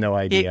 I have no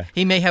idea.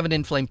 He may have an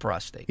inflamed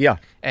prostate. Yeah,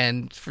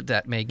 and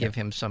that may give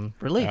him some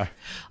relief.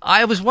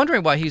 I was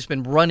wondering why he's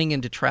been running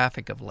into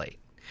traffic of late.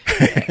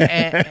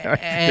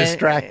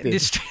 Distracted. He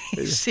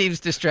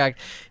seems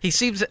distracted. He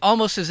seems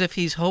almost as if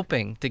he's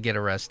hoping to get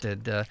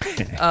arrested. It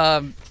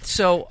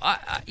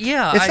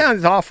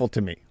sounds awful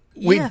to me.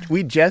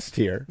 We jest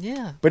here.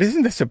 Yeah. But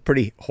isn't this a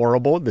pretty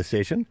horrible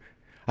decision?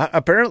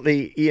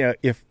 Apparently,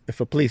 if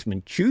a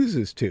policeman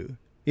chooses to,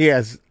 he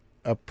has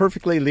a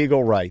perfectly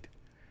legal right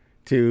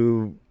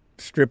to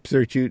strip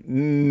search you,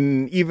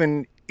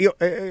 even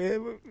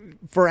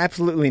for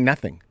absolutely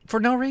nothing. For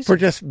no reason. For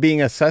just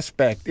being a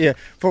suspect. Yeah.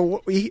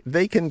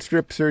 They can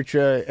strip search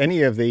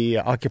any of the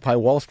Occupy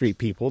Wall Street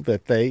people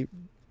that they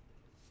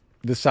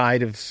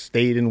decide have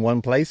stayed in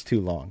one place too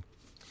long.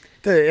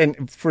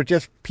 And for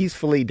just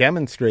peacefully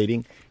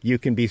demonstrating, you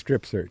can be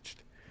strip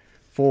searched.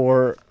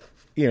 For,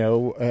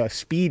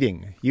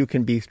 speeding, you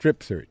can be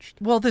strip searched.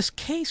 Well, this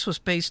case was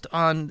based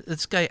on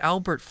this guy,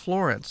 Albert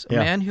Florence, a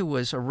man who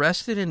was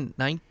arrested in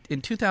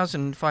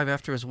 2005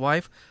 after his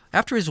wife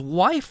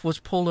was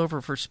pulled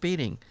over for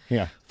speeding.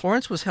 Yeah.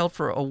 Florence was held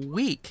for a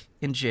week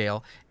in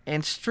jail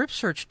and strip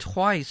searched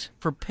twice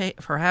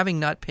for having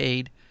not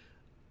paid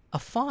a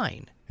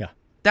fine. Yeah.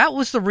 That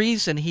was the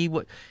reason he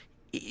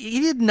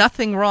did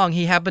nothing wrong.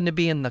 He happened to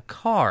be in the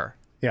car.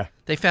 Yeah.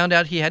 They found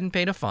out he hadn't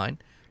paid a fine,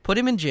 put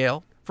him in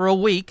jail for a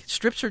week,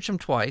 strip searched him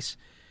twice,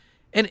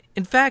 and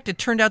in fact, it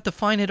turned out the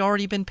fine had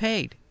already been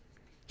paid.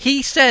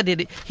 He said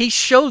it. He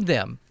showed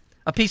them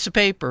a piece of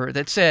paper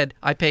that said,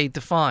 "I paid the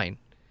fine,"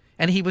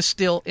 and he was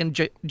still in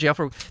jail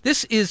for.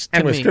 This is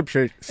to me strip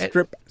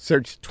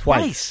searched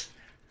twice.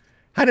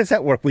 How does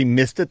that work? We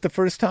missed it the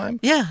first time.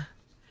 Yeah.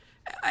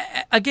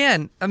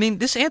 Again, I mean,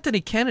 this Anthony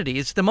Kennedy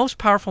is the most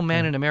powerful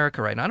man in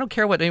America right now. I don't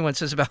care what anyone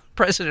says about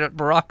President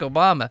Barack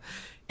Obama.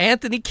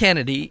 Anthony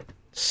Kennedy,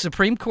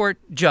 Supreme Court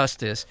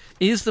Justice,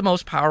 is the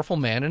most powerful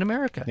man in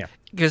America. Yeah.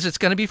 Because it's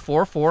going to be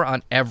 4-4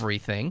 on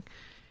everything,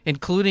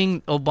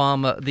 including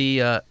Obama, the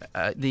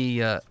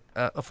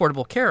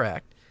Affordable Care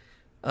Act.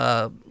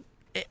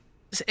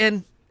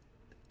 And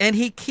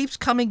he keeps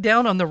coming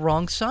down on the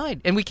wrong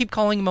side, and we keep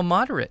calling him a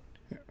moderate.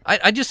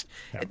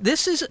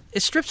 This is a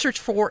strip search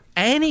for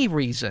any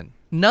reason.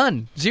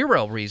 None.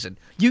 Zero reason.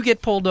 You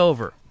get pulled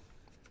over.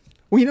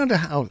 Well, you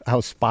know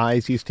how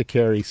spies used to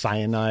carry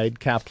cyanide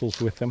capsules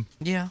with them?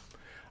 Yeah.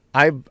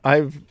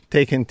 I've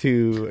taken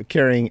to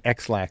carrying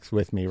X-Lax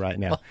with me right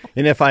now.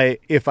 And if I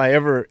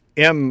ever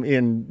am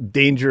in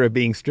danger of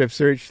being strip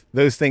searched,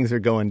 those things are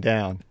going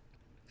down.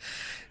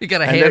 You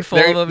got a handful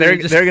of them.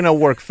 They're going to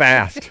work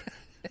fast.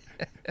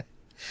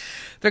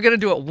 They're going to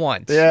do it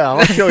once. Yeah,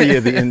 I'll show you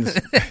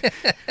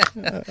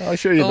I'll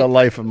show you the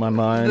life of my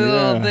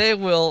mind. They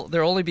will.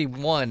 There'll only be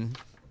one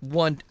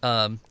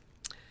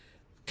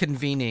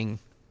convening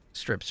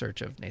strip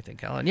search of Nathan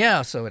Callan.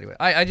 Yeah. So anyway,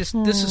 this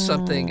is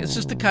something. It's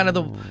just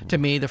to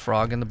me, the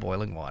frog in the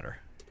boiling water.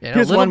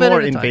 Here's one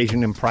more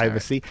invasion in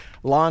privacy.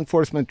 Law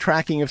enforcement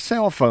tracking of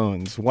cell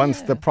phones.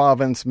 Once the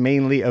province,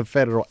 mainly of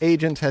federal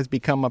agents, has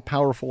become a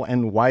powerful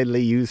and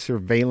widely used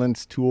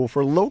surveillance tool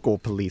for local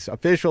police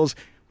officials,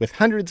 with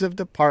hundreds of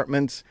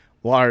departments,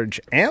 large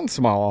and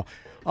small,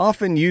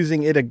 often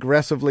using it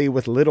aggressively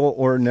with little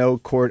or no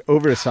court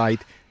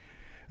oversight.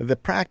 The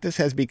practice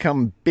has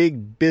become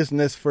big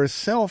business for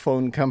cell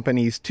phone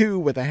companies, too,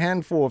 with a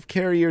handful of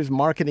carriers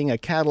marketing a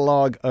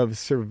catalog of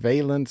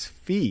surveillance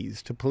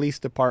fees to police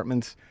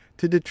departments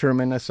to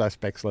determine a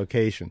suspect's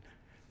location.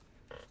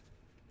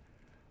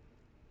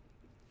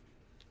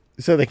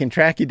 So they can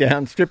track you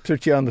down, strip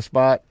search you on the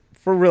spot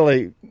for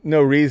really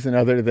no reason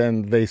other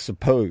than they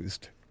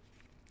supposed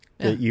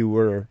that you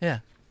were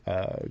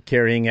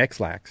carrying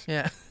X-Lax.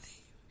 Yeah.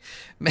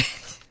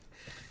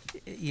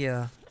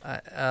 Yeah.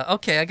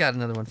 Okay, I got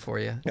another one for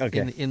you.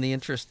 Okay. In the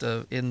interest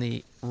of, in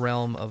the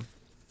realm of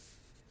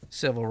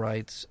civil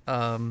rights,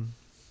 the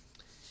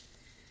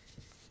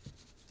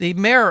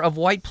mayor of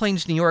White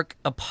Plains, New York,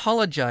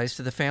 apologized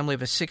to the family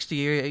of a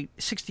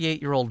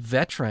 68-year-old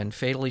veteran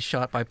fatally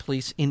shot by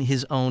police in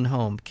his own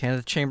home.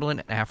 Kenneth Chamberlain,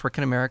 an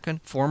African-American,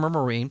 former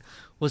Marine,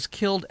 was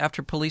killed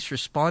after police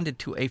responded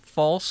to a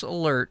false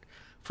alert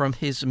from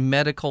his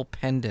medical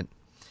pendant.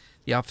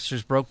 The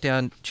officers broke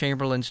down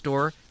Chamberlain's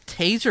door,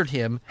 tasered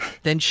him,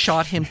 then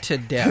shot him to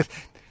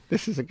death.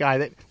 This is a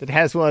guy that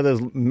has one of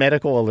those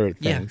medical alert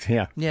things.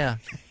 Yeah.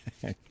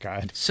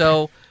 God.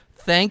 So,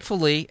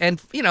 thankfully,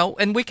 and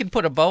we can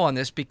put a bow on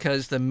this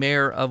because the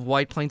mayor of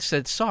White Plains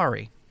said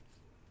sorry.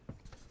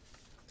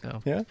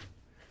 So. Yeah.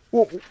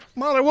 Well,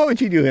 Mahler, what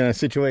would you do in a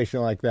situation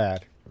like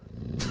that?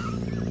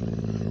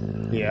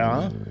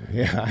 Yeah,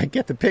 I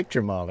get the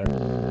picture, Mahler.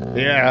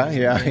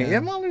 Yeah,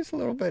 Mahler's a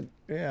little bit,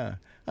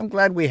 I'm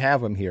glad we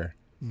have him here.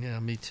 Yeah,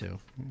 me too.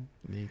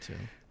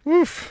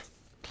 Oof.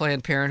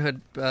 Planned Parenthood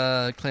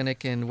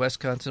clinic in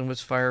Wisconsin was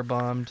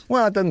firebombed.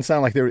 Well, it doesn't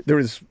sound like there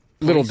was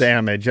little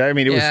damage. I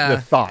mean, it was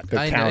the thought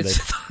that counted. It's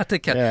the thought that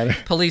counted. Yeah.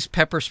 Police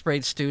pepper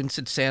sprayed students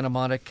in Santa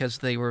Monica because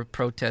they were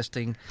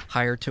protesting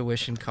higher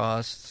tuition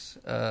costs.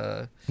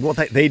 Well,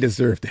 they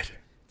deserved it.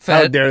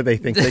 How dare they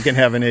think they can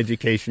have an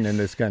education in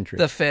this country?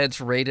 The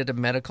feds raided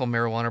medical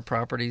marijuana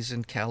properties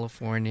in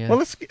California.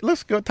 Well,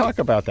 let's go talk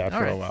about that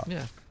for a while.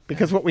 Yeah.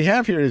 Because what we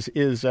have here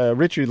is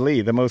Richard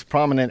Lee, the most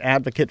prominent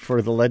advocate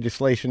for the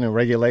legislation and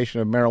regulation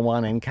of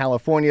marijuana in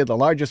California. The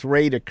largest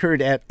raid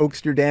occurred at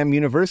Oaksterdam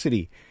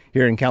University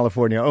here in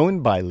California,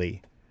 owned by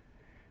Lee,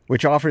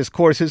 which offers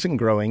courses in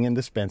growing and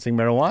dispensing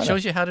marijuana.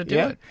 Shows you how to do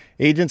it.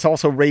 Agents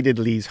also raided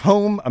Lee's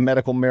home, a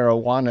medical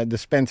marijuana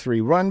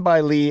dispensary run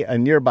by Lee, a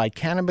nearby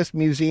cannabis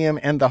museum,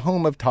 and the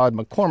home of Todd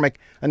McCormick,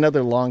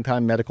 another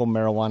longtime medical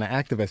marijuana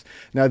activist.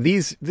 Now,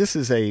 this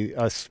is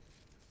a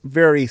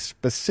very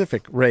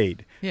specific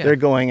raid. Yeah. They're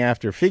going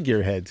after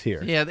figureheads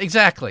here. Yeah,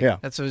 exactly. Yeah.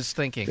 That's what I was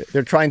thinking.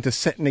 They're trying to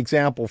set an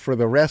example for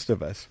the rest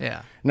of us.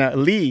 Yeah. Now,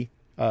 Lee,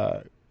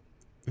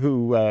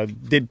 who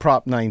did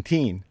Prop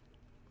 19,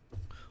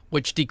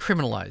 which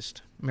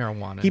decriminalized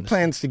marijuana. He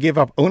plans to give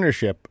up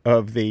ownership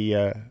of the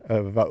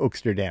of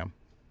Oaksterdam.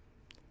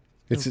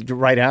 It's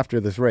right after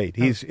this raid.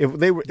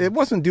 It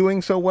wasn't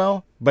doing so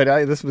well, but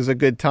this was a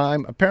good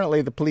time.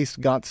 Apparently, the police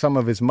got some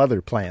of his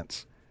mother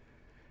plants,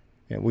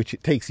 which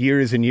it takes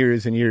years and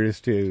years and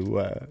years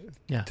to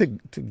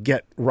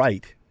get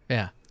right.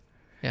 Yeah.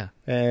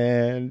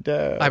 And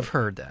I've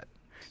heard that.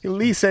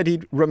 Lee said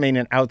he'd remain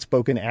an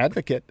outspoken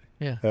advocate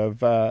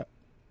of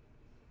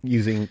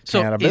using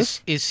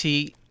cannabis. Is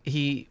he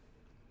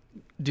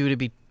due to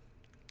be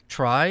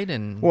tried?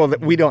 Well,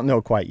 we don't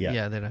know quite yet.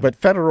 Yeah, but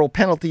federal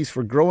penalties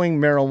for growing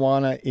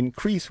marijuana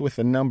increase with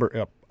the number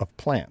of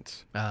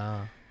plants.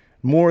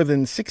 More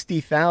than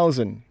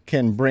 60,000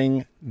 can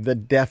bring the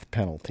death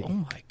penalty.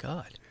 Oh, my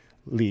God.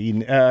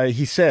 Lee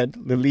said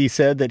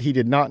that he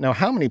did not know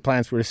how many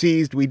plants were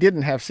seized. We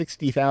didn't have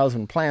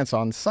 60,000 plants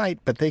on site,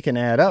 but they can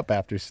add up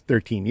after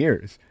 13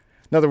 years.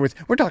 In other words,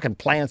 we're talking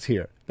plants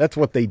here. That's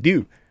what they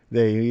do.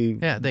 They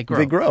grow.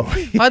 They grow.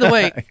 By the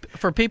way,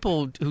 for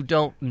people who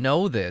don't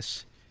know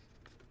this,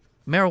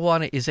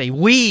 marijuana is a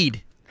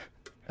weed.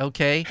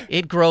 Okay,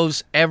 it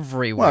grows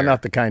everywhere. Well,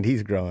 not the kind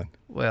he's growing.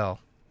 Well,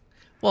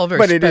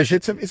 but it is.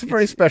 It's a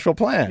very special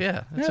plant.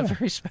 Yeah, it's a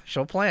very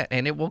special plant,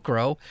 and it will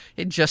grow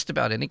in just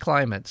about any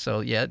climate.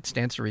 So, it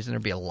stands to reason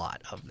there'll be a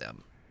lot of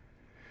them.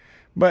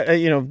 But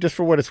just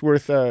for what it's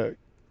worth,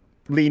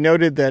 Lee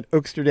noted that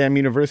Oaksterdam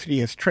University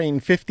has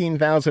trained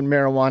 15,000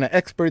 marijuana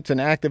experts and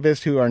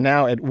activists who are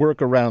now at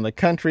work around the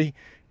country.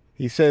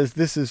 He says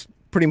this is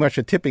pretty much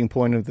a tipping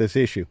point of this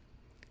issue.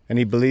 And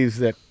he believes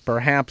that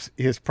perhaps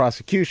his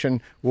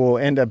prosecution will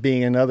end up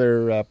being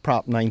another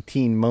Prop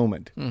 19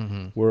 moment,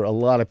 where a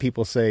lot of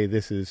people say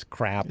this is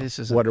crap.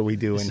 What are we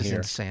doing here? This is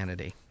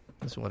insanity.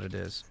 That's what it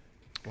is.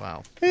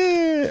 Wow.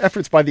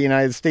 Efforts by the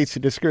United States to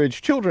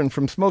discourage children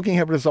from smoking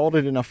have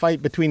resulted in a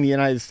fight between the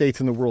United States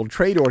and the World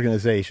Trade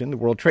Organization. The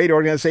World Trade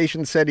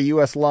Organization said a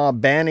U.S. law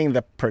banning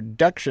the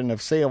production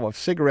of sale of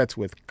cigarettes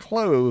with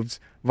cloves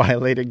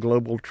violated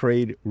global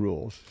trade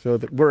rules. So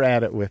that we're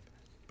at it with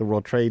the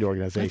World Trade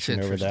Organization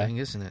over that. That's interesting,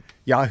 isn't it?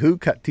 Yahoo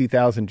cut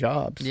 2,000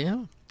 jobs.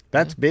 Yeah.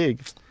 That's big.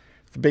 It's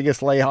the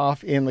biggest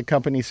layoff in the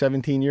company's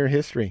 17-year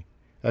history.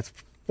 That's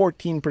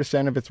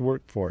 14% of its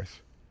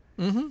workforce.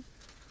 Mm-hmm.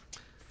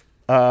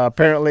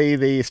 Apparently,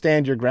 the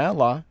Stand Your Ground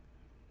law,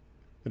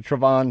 the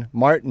Trayvon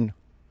Martin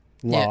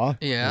law,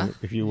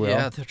 if you will.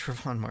 Yeah, the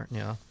Trayvon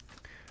Martin,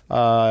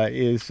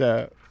 is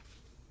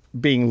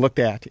being looked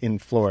at in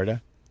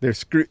Florida. They're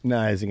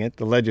scrutinizing it,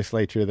 the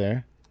legislature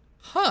there.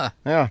 Huh.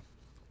 Yeah.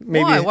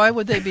 Maybe. Why? Why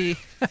would they be?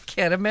 I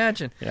can't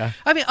imagine. Yeah.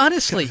 I mean,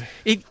 honestly,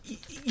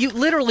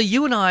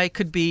 you and I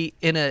could be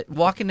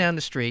walking down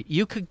the street.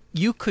 You could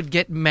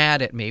get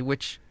mad at me,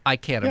 which I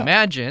can't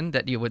imagine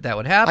that would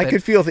happen. I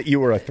could feel that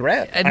you were a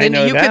threat. And then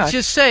you could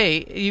just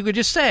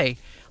say,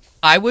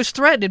 I was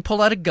threatened, and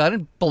pull out a gun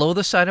and blow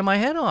the side of my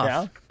head off.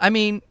 Yeah. I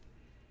mean,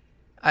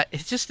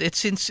 it's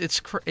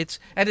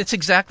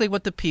exactly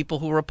what the people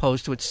who were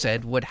opposed to it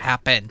said would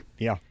happen.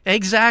 Yeah.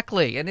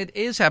 Exactly, and it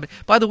is happening.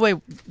 By the way,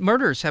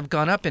 murders have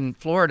gone up in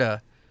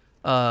Florida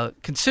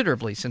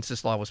considerably since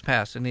this law was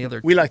passed. And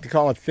we like to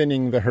call it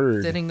thinning the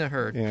herd. Thinning the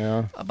herd.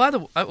 Yeah. By the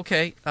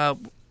way,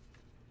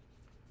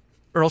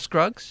 Earl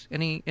Scruggs.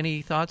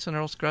 Any thoughts on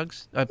Earl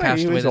Scruggs?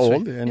 He was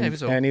old, and he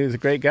was a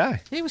great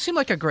guy. He seemed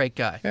like a great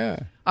guy. Yeah.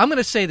 I'm going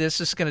to say this.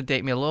 This is going to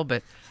date me a little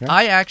bit. Yeah.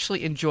 I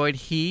actually enjoyed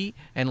he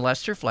and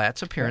Lester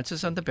Flatt's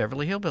appearances on the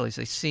Beverly Hillbillies.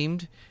 They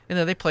seemed,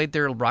 they played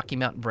their Rocky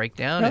Mountain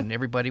Breakdown, and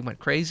everybody went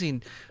crazy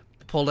and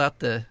pulled out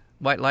the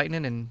White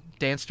Lightning and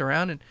danced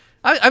around. And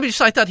I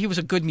thought he was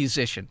a good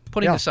musician,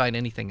 putting aside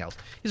anything else.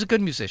 He's a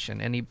good musician,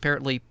 and he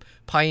apparently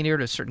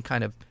pioneered a certain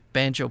kind of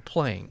banjo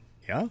playing.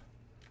 Yeah.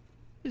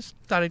 Just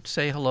thought I'd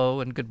say hello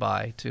and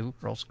goodbye to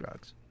Earl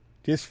Scruggs.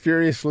 Just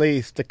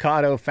furiously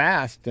staccato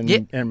fast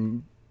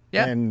and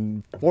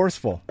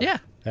forceful. Yeah.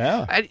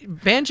 Yeah.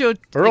 Banjo.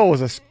 Earl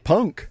was a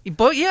punk.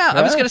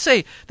 I was going to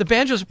say the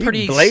banjo's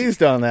pretty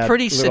blazed on that.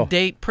 Pretty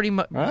sedate,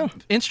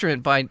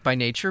 instrument by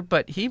nature,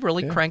 but he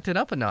really cranked it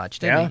up a notch,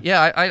 didn't he?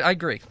 Yeah, I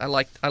agree. I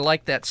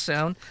like that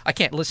sound. I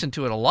can't listen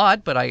to it a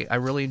lot, but I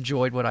really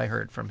enjoyed what I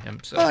heard from him.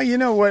 So. Well, you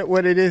know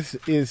what it is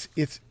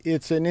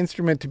it's an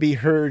instrument to be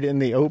heard in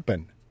the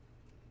open.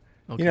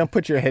 Okay.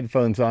 Put your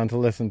headphones on to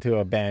listen to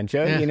a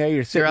banjo. Yeah.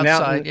 You're sitting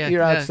outside.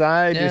 You're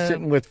outside. You're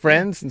sitting with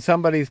friends, and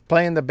somebody's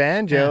playing the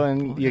banjo,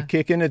 and you're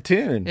kicking a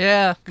tune.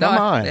 Yeah, come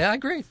on. I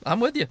agree. I'm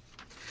with you.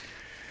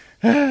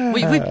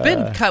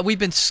 We've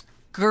been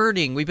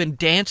skirting. We've been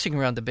dancing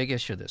around the big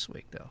issue this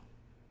week, though.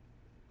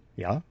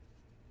 Yeah,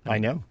 I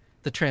know.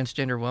 The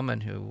transgender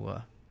woman who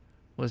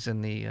was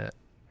in the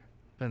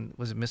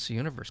was a Miss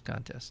Universe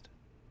contest.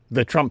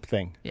 The Trump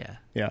thing. Yeah.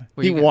 Yeah.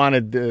 He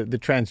wanted the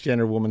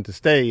transgender woman to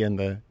stay in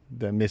the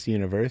Miss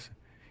Universe.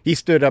 He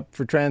stood up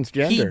for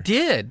transgender. He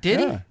did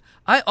he?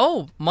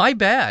 My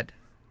bad.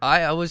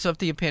 I was of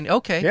the opinion.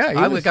 Okay. Yeah,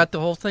 I got the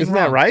whole thing wrong. Isn't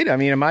that right? I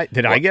mean,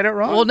 did I get it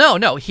wrong? Well,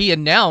 no. He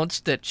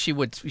announced that she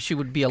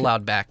would be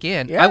allowed back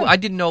in. Yeah. I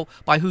didn't know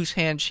by whose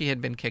hand she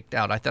had been kicked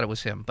out. I thought it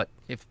was him, but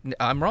if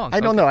I'm wrong. I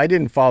don't know. I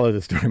didn't follow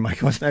the story, Mike.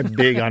 It wasn't that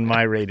big on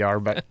my radar,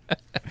 but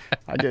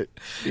I did,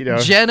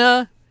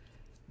 Jenna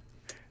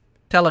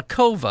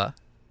Telakova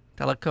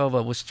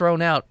was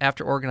thrown out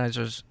after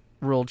organizers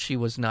ruled she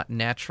was not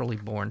naturally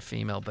born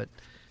female, but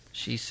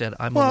she said,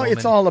 I'm a woman. Well,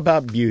 it's all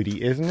about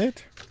beauty, isn't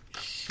it?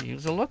 She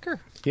was a looker.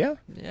 Yeah.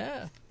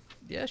 Yeah.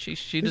 Yeah, she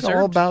it's deserves.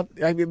 all about,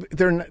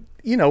 they're not,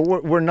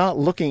 we're not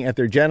looking at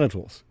their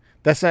genitals.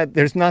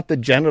 There's not the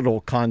genital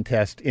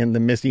contest in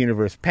the Miss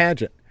Universe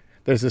pageant.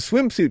 There's a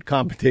swimsuit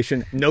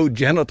competition, no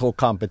genital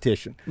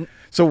competition.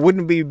 So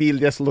wouldn't we be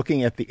just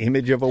looking at the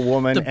image of a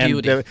woman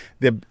and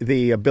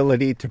the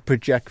ability to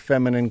project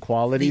feminine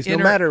qualities, no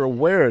matter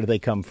where they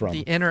come from?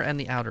 The inner and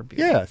the outer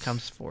beauty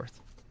comes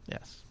forth.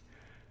 Yes.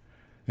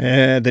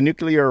 The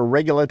Nuclear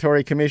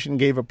Regulatory Commission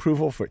gave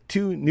approval for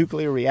 2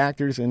 nuclear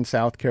reactors in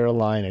South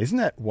Carolina. Isn't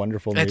that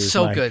wonderful news? It's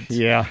so Mike? good.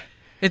 Yeah.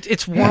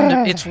 It's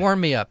warmed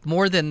me up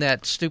more than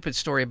that stupid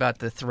story about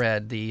the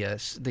thread,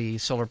 the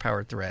solar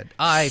powered thread.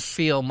 I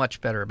feel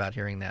much better about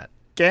hearing that.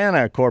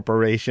 Gana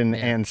Corporation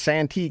and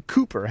Santee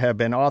Cooper have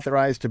been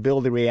authorized to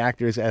build the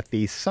reactors at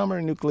the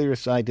Summer nuclear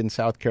site in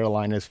South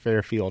Carolina's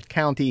Fairfield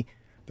County.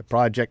 The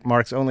project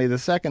marks only the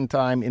second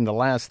time in the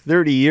last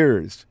 30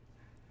 years,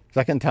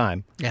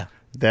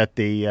 that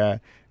the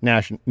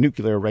National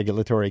Nuclear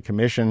Regulatory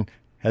Commission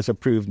has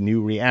approved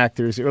new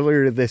reactors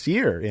earlier this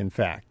year, in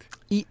fact.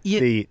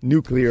 The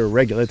Nuclear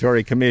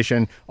Regulatory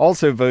Commission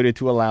also voted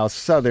to allow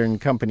Southern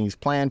Company's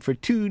plan for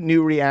 2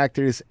 new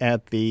reactors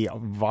at the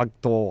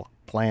Vogtle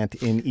plant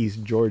in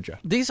East Georgia.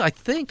 These, I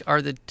think,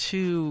 are the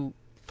 2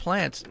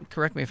 plants,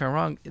 correct me if I'm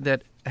wrong,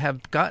 that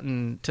have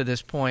gotten to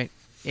this point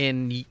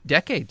in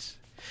decades.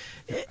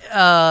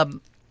 As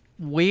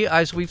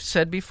we've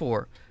said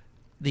before,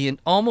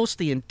 almost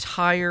the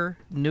entire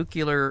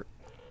nuclear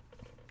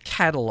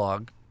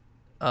catalog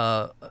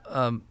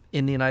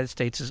in the United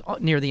States is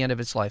near the end of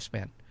its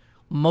lifespan.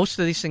 Most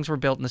of these things were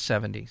built in the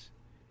 70s,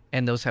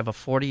 and those have a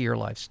 40-year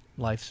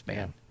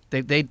lifespan.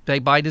 Yeah. They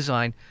by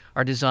design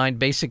are designed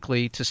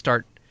basically to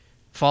start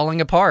falling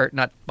apart,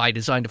 not by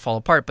design to fall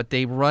apart, but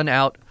they run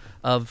out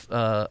of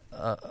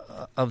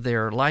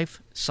their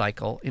life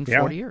cycle in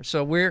 40 years.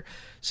 So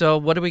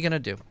what are we going to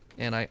do?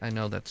 And I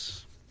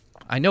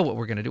know what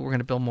we're going to do. We're going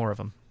to build more of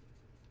them.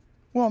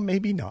 Well,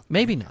 maybe not.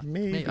 Maybe not.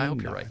 I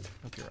hope you're right.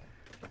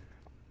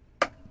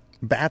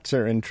 Bats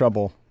are in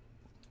trouble.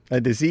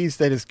 A disease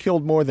that has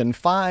killed more than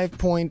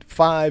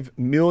 5.5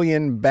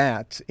 million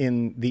bats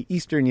in the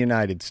eastern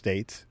United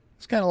States.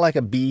 It's kind of like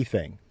a bee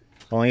thing,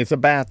 only it's a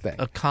bat thing.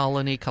 A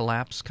colony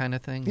collapse kind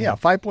of thing? Yeah,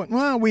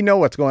 we know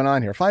what's going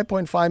on here.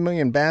 5.5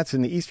 million bats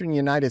in the eastern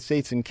United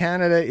States and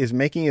Canada is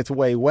making its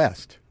way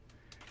west.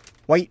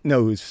 White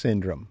nose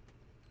syndrome.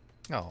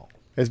 Oh.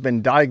 Has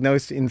been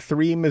diagnosed in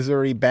 3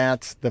 Missouri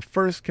bats, the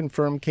first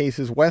confirmed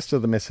cases west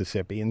of the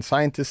Mississippi, and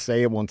scientists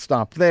say it won't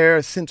stop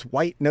there. Since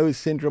white nose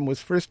syndrome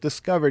was first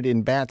discovered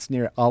in bats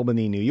near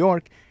Albany, New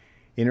York,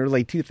 in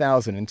early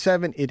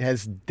 2007, it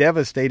has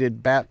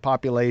devastated bat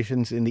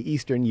populations in the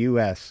eastern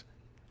U.S.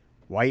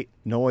 White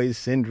nose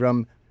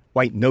syndrome.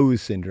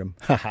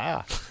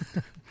 Haha.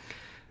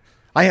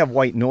 I have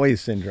white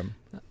noise syndrome.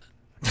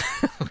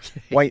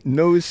 Okay. White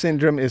nose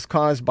syndrome is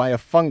caused by a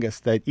fungus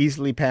that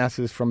easily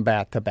passes from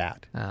bat to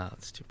bat. Oh,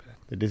 that's too bad.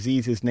 The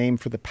disease is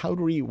named for the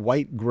powdery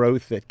white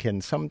growth that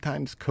can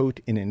sometimes coat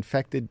an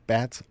infected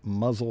bat's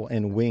muzzle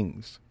and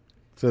wings.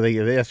 So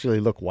they actually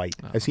look white.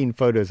 Oh. I've seen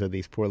photos of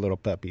these poor little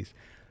puppies.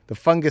 The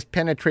fungus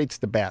penetrates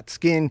the bat's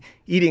skin,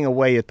 eating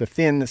away at the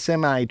thin,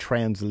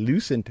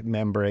 semi-translucent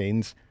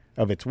membranes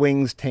of its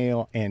wings,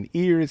 tail, and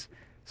ears.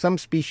 Some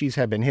species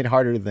have been hit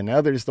harder than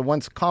others. The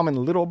once common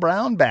little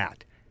brown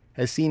bat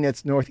has seen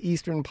its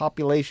northeastern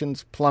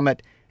populations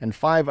plummet, and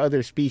 5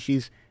 other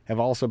species have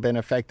also been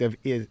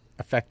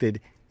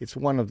affected. It's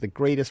one of the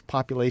greatest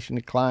population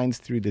declines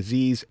through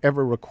disease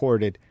ever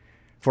recorded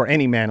for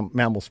any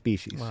mammal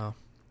species. Wow.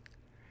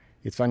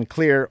 It's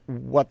unclear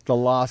what the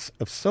loss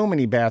of so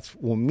many bats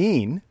will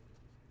mean.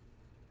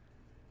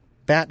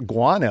 Bat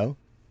guano,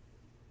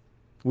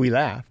 we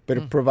laugh, but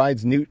it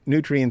provides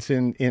nutrients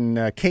in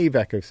cave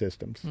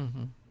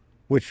ecosystems,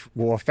 which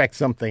will affect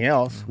something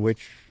else,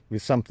 which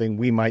is something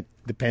we might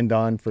depend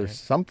on for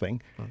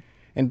something.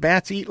 And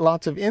bats eat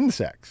lots of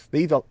insects.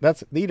 They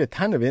eat a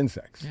ton of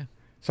insects. Yeah.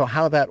 So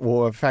how that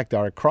will affect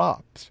our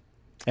crops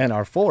and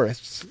our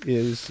forests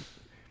is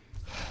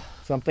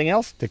something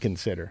else to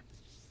consider.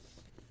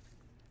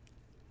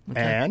 Okay.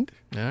 And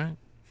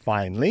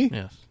finally,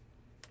 yes,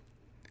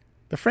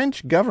 the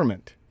French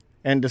government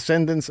and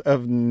descendants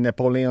of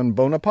Napoleon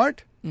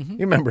Bonaparte. You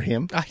remember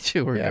him? I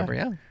do remember,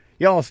 yeah.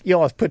 You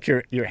always put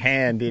your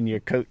hand in your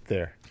coat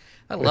there.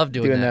 I love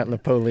doing that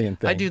Napoleon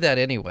thing. I do that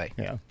anyway.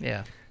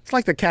 Yeah. It's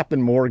like the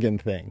Captain Morgan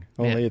thing,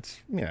 only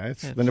it's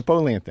the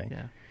Napoleon thing.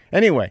 Yeah.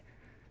 Anyway,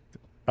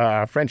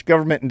 French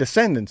government and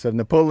descendants of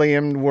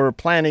Napoleon were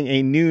planning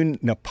a new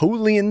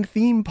Napoleon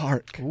theme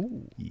park.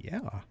 Ooh.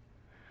 Yeah.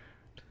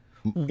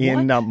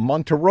 In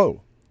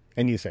Montereau.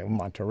 And you say,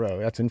 Montereau,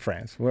 that's in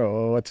France.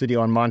 Well, what's the deal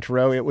on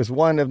Montereau? It was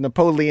one of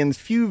Napoleon's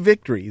few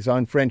victories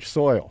on French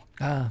soil.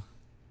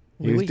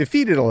 He was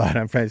defeated a lot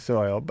on French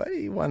soil, but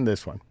he won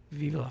this one.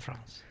 Vive la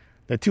France.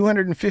 The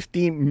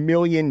 250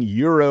 million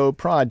euro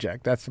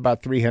project, that's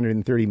about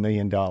 $330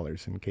 million,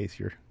 in case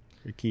you're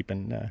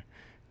keeping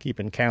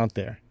count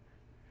there,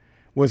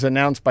 was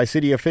announced by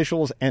city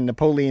officials and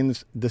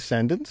Napoleon's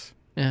descendants.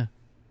 Yeah.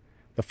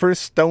 The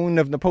first stone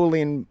of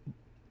Napoleon's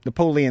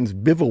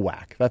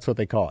bivouac, that's what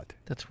they call it.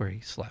 That's where he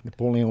slept.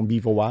 Napoleon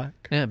bivouac.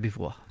 Yeah,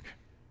 bivouac.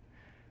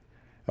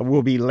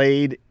 Will be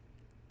laid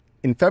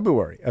in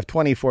February of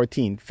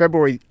 2014,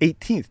 February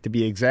 18th to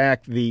be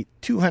exact, the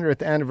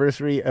 200th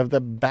anniversary of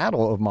the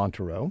Battle of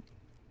Montereau.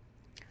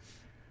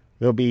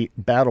 There'll be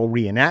battle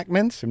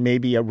reenactments and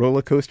maybe a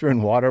roller coaster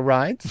and water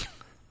rides.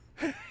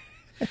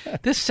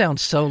 This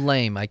sounds so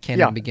lame. I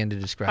can't even begin to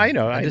describe it. I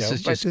know. This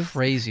is just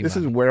crazy. This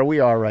is where we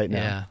are right now.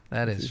 Yeah,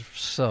 that is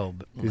so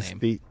lame. It's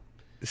the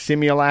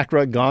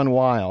simulacra gone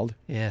wild.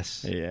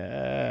 Yes.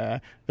 Yeah.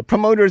 The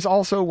promoters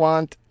also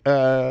want,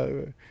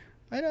 I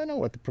don't know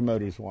what the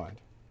promoters want.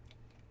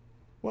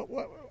 What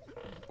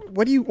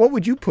would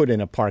you put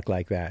in a park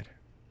like that?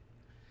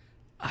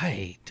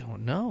 I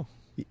don't know.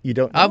 You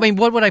don't know? I mean,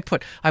 what would I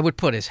put? I would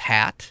put his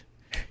hat.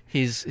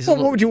 What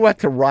would you want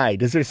to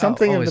ride? Is there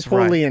something of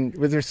Napoleon? Ride.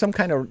 Was there some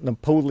kind of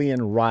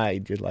Napoleon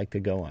ride you'd like to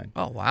go on?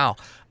 Oh wow,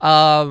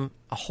 a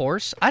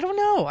horse? I don't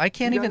know. I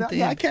can't even.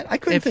 I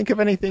couldn't think of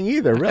anything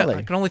either. Really,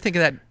 I can only think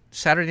of that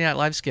Saturday Night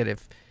Live skit.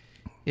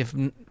 If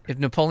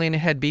Napoleon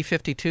had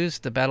B-52s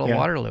at the Battle of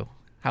Waterloo,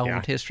 how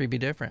would history be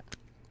different?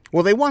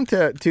 Well, they want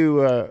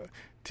to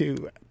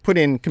put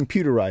in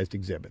computerized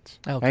exhibits.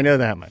 Okay. I know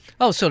that much.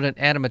 Oh, so an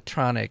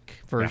animatronic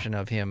version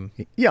of him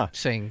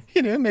saying...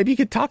 maybe you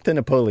could talk to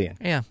Napoleon.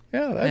 Yeah.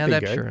 Yeah,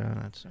 that'd be good.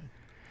 Sure.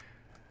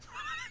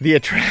 The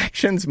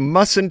attractions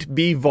mustn't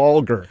be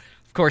vulgar.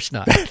 Of course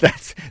not.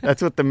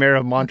 That's what the mayor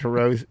of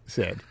Montreux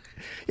said.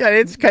 Yeah,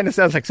 it kind of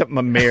sounds like something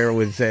a mayor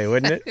would say,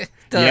 wouldn't it? It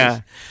does.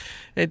 Yeah.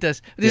 It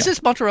does. Is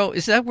this Montreux?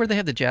 Is that where they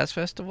have the jazz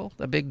festival?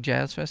 The big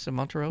jazz fest in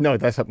Montreux? No,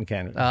 that's up in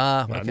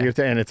Canada. Okay.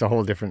 And it's a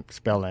whole different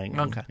spelling.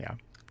 Okay. Yeah.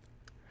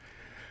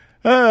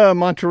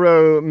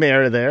 Montreux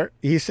mayor there,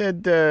 he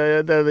said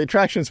the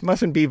attractions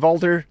mustn't be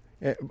vulgar.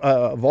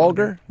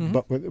 Mm-hmm.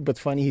 But it's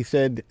funny, he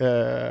said,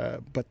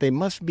 but they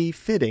must be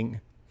fitting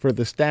for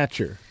the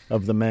stature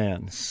of the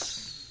man.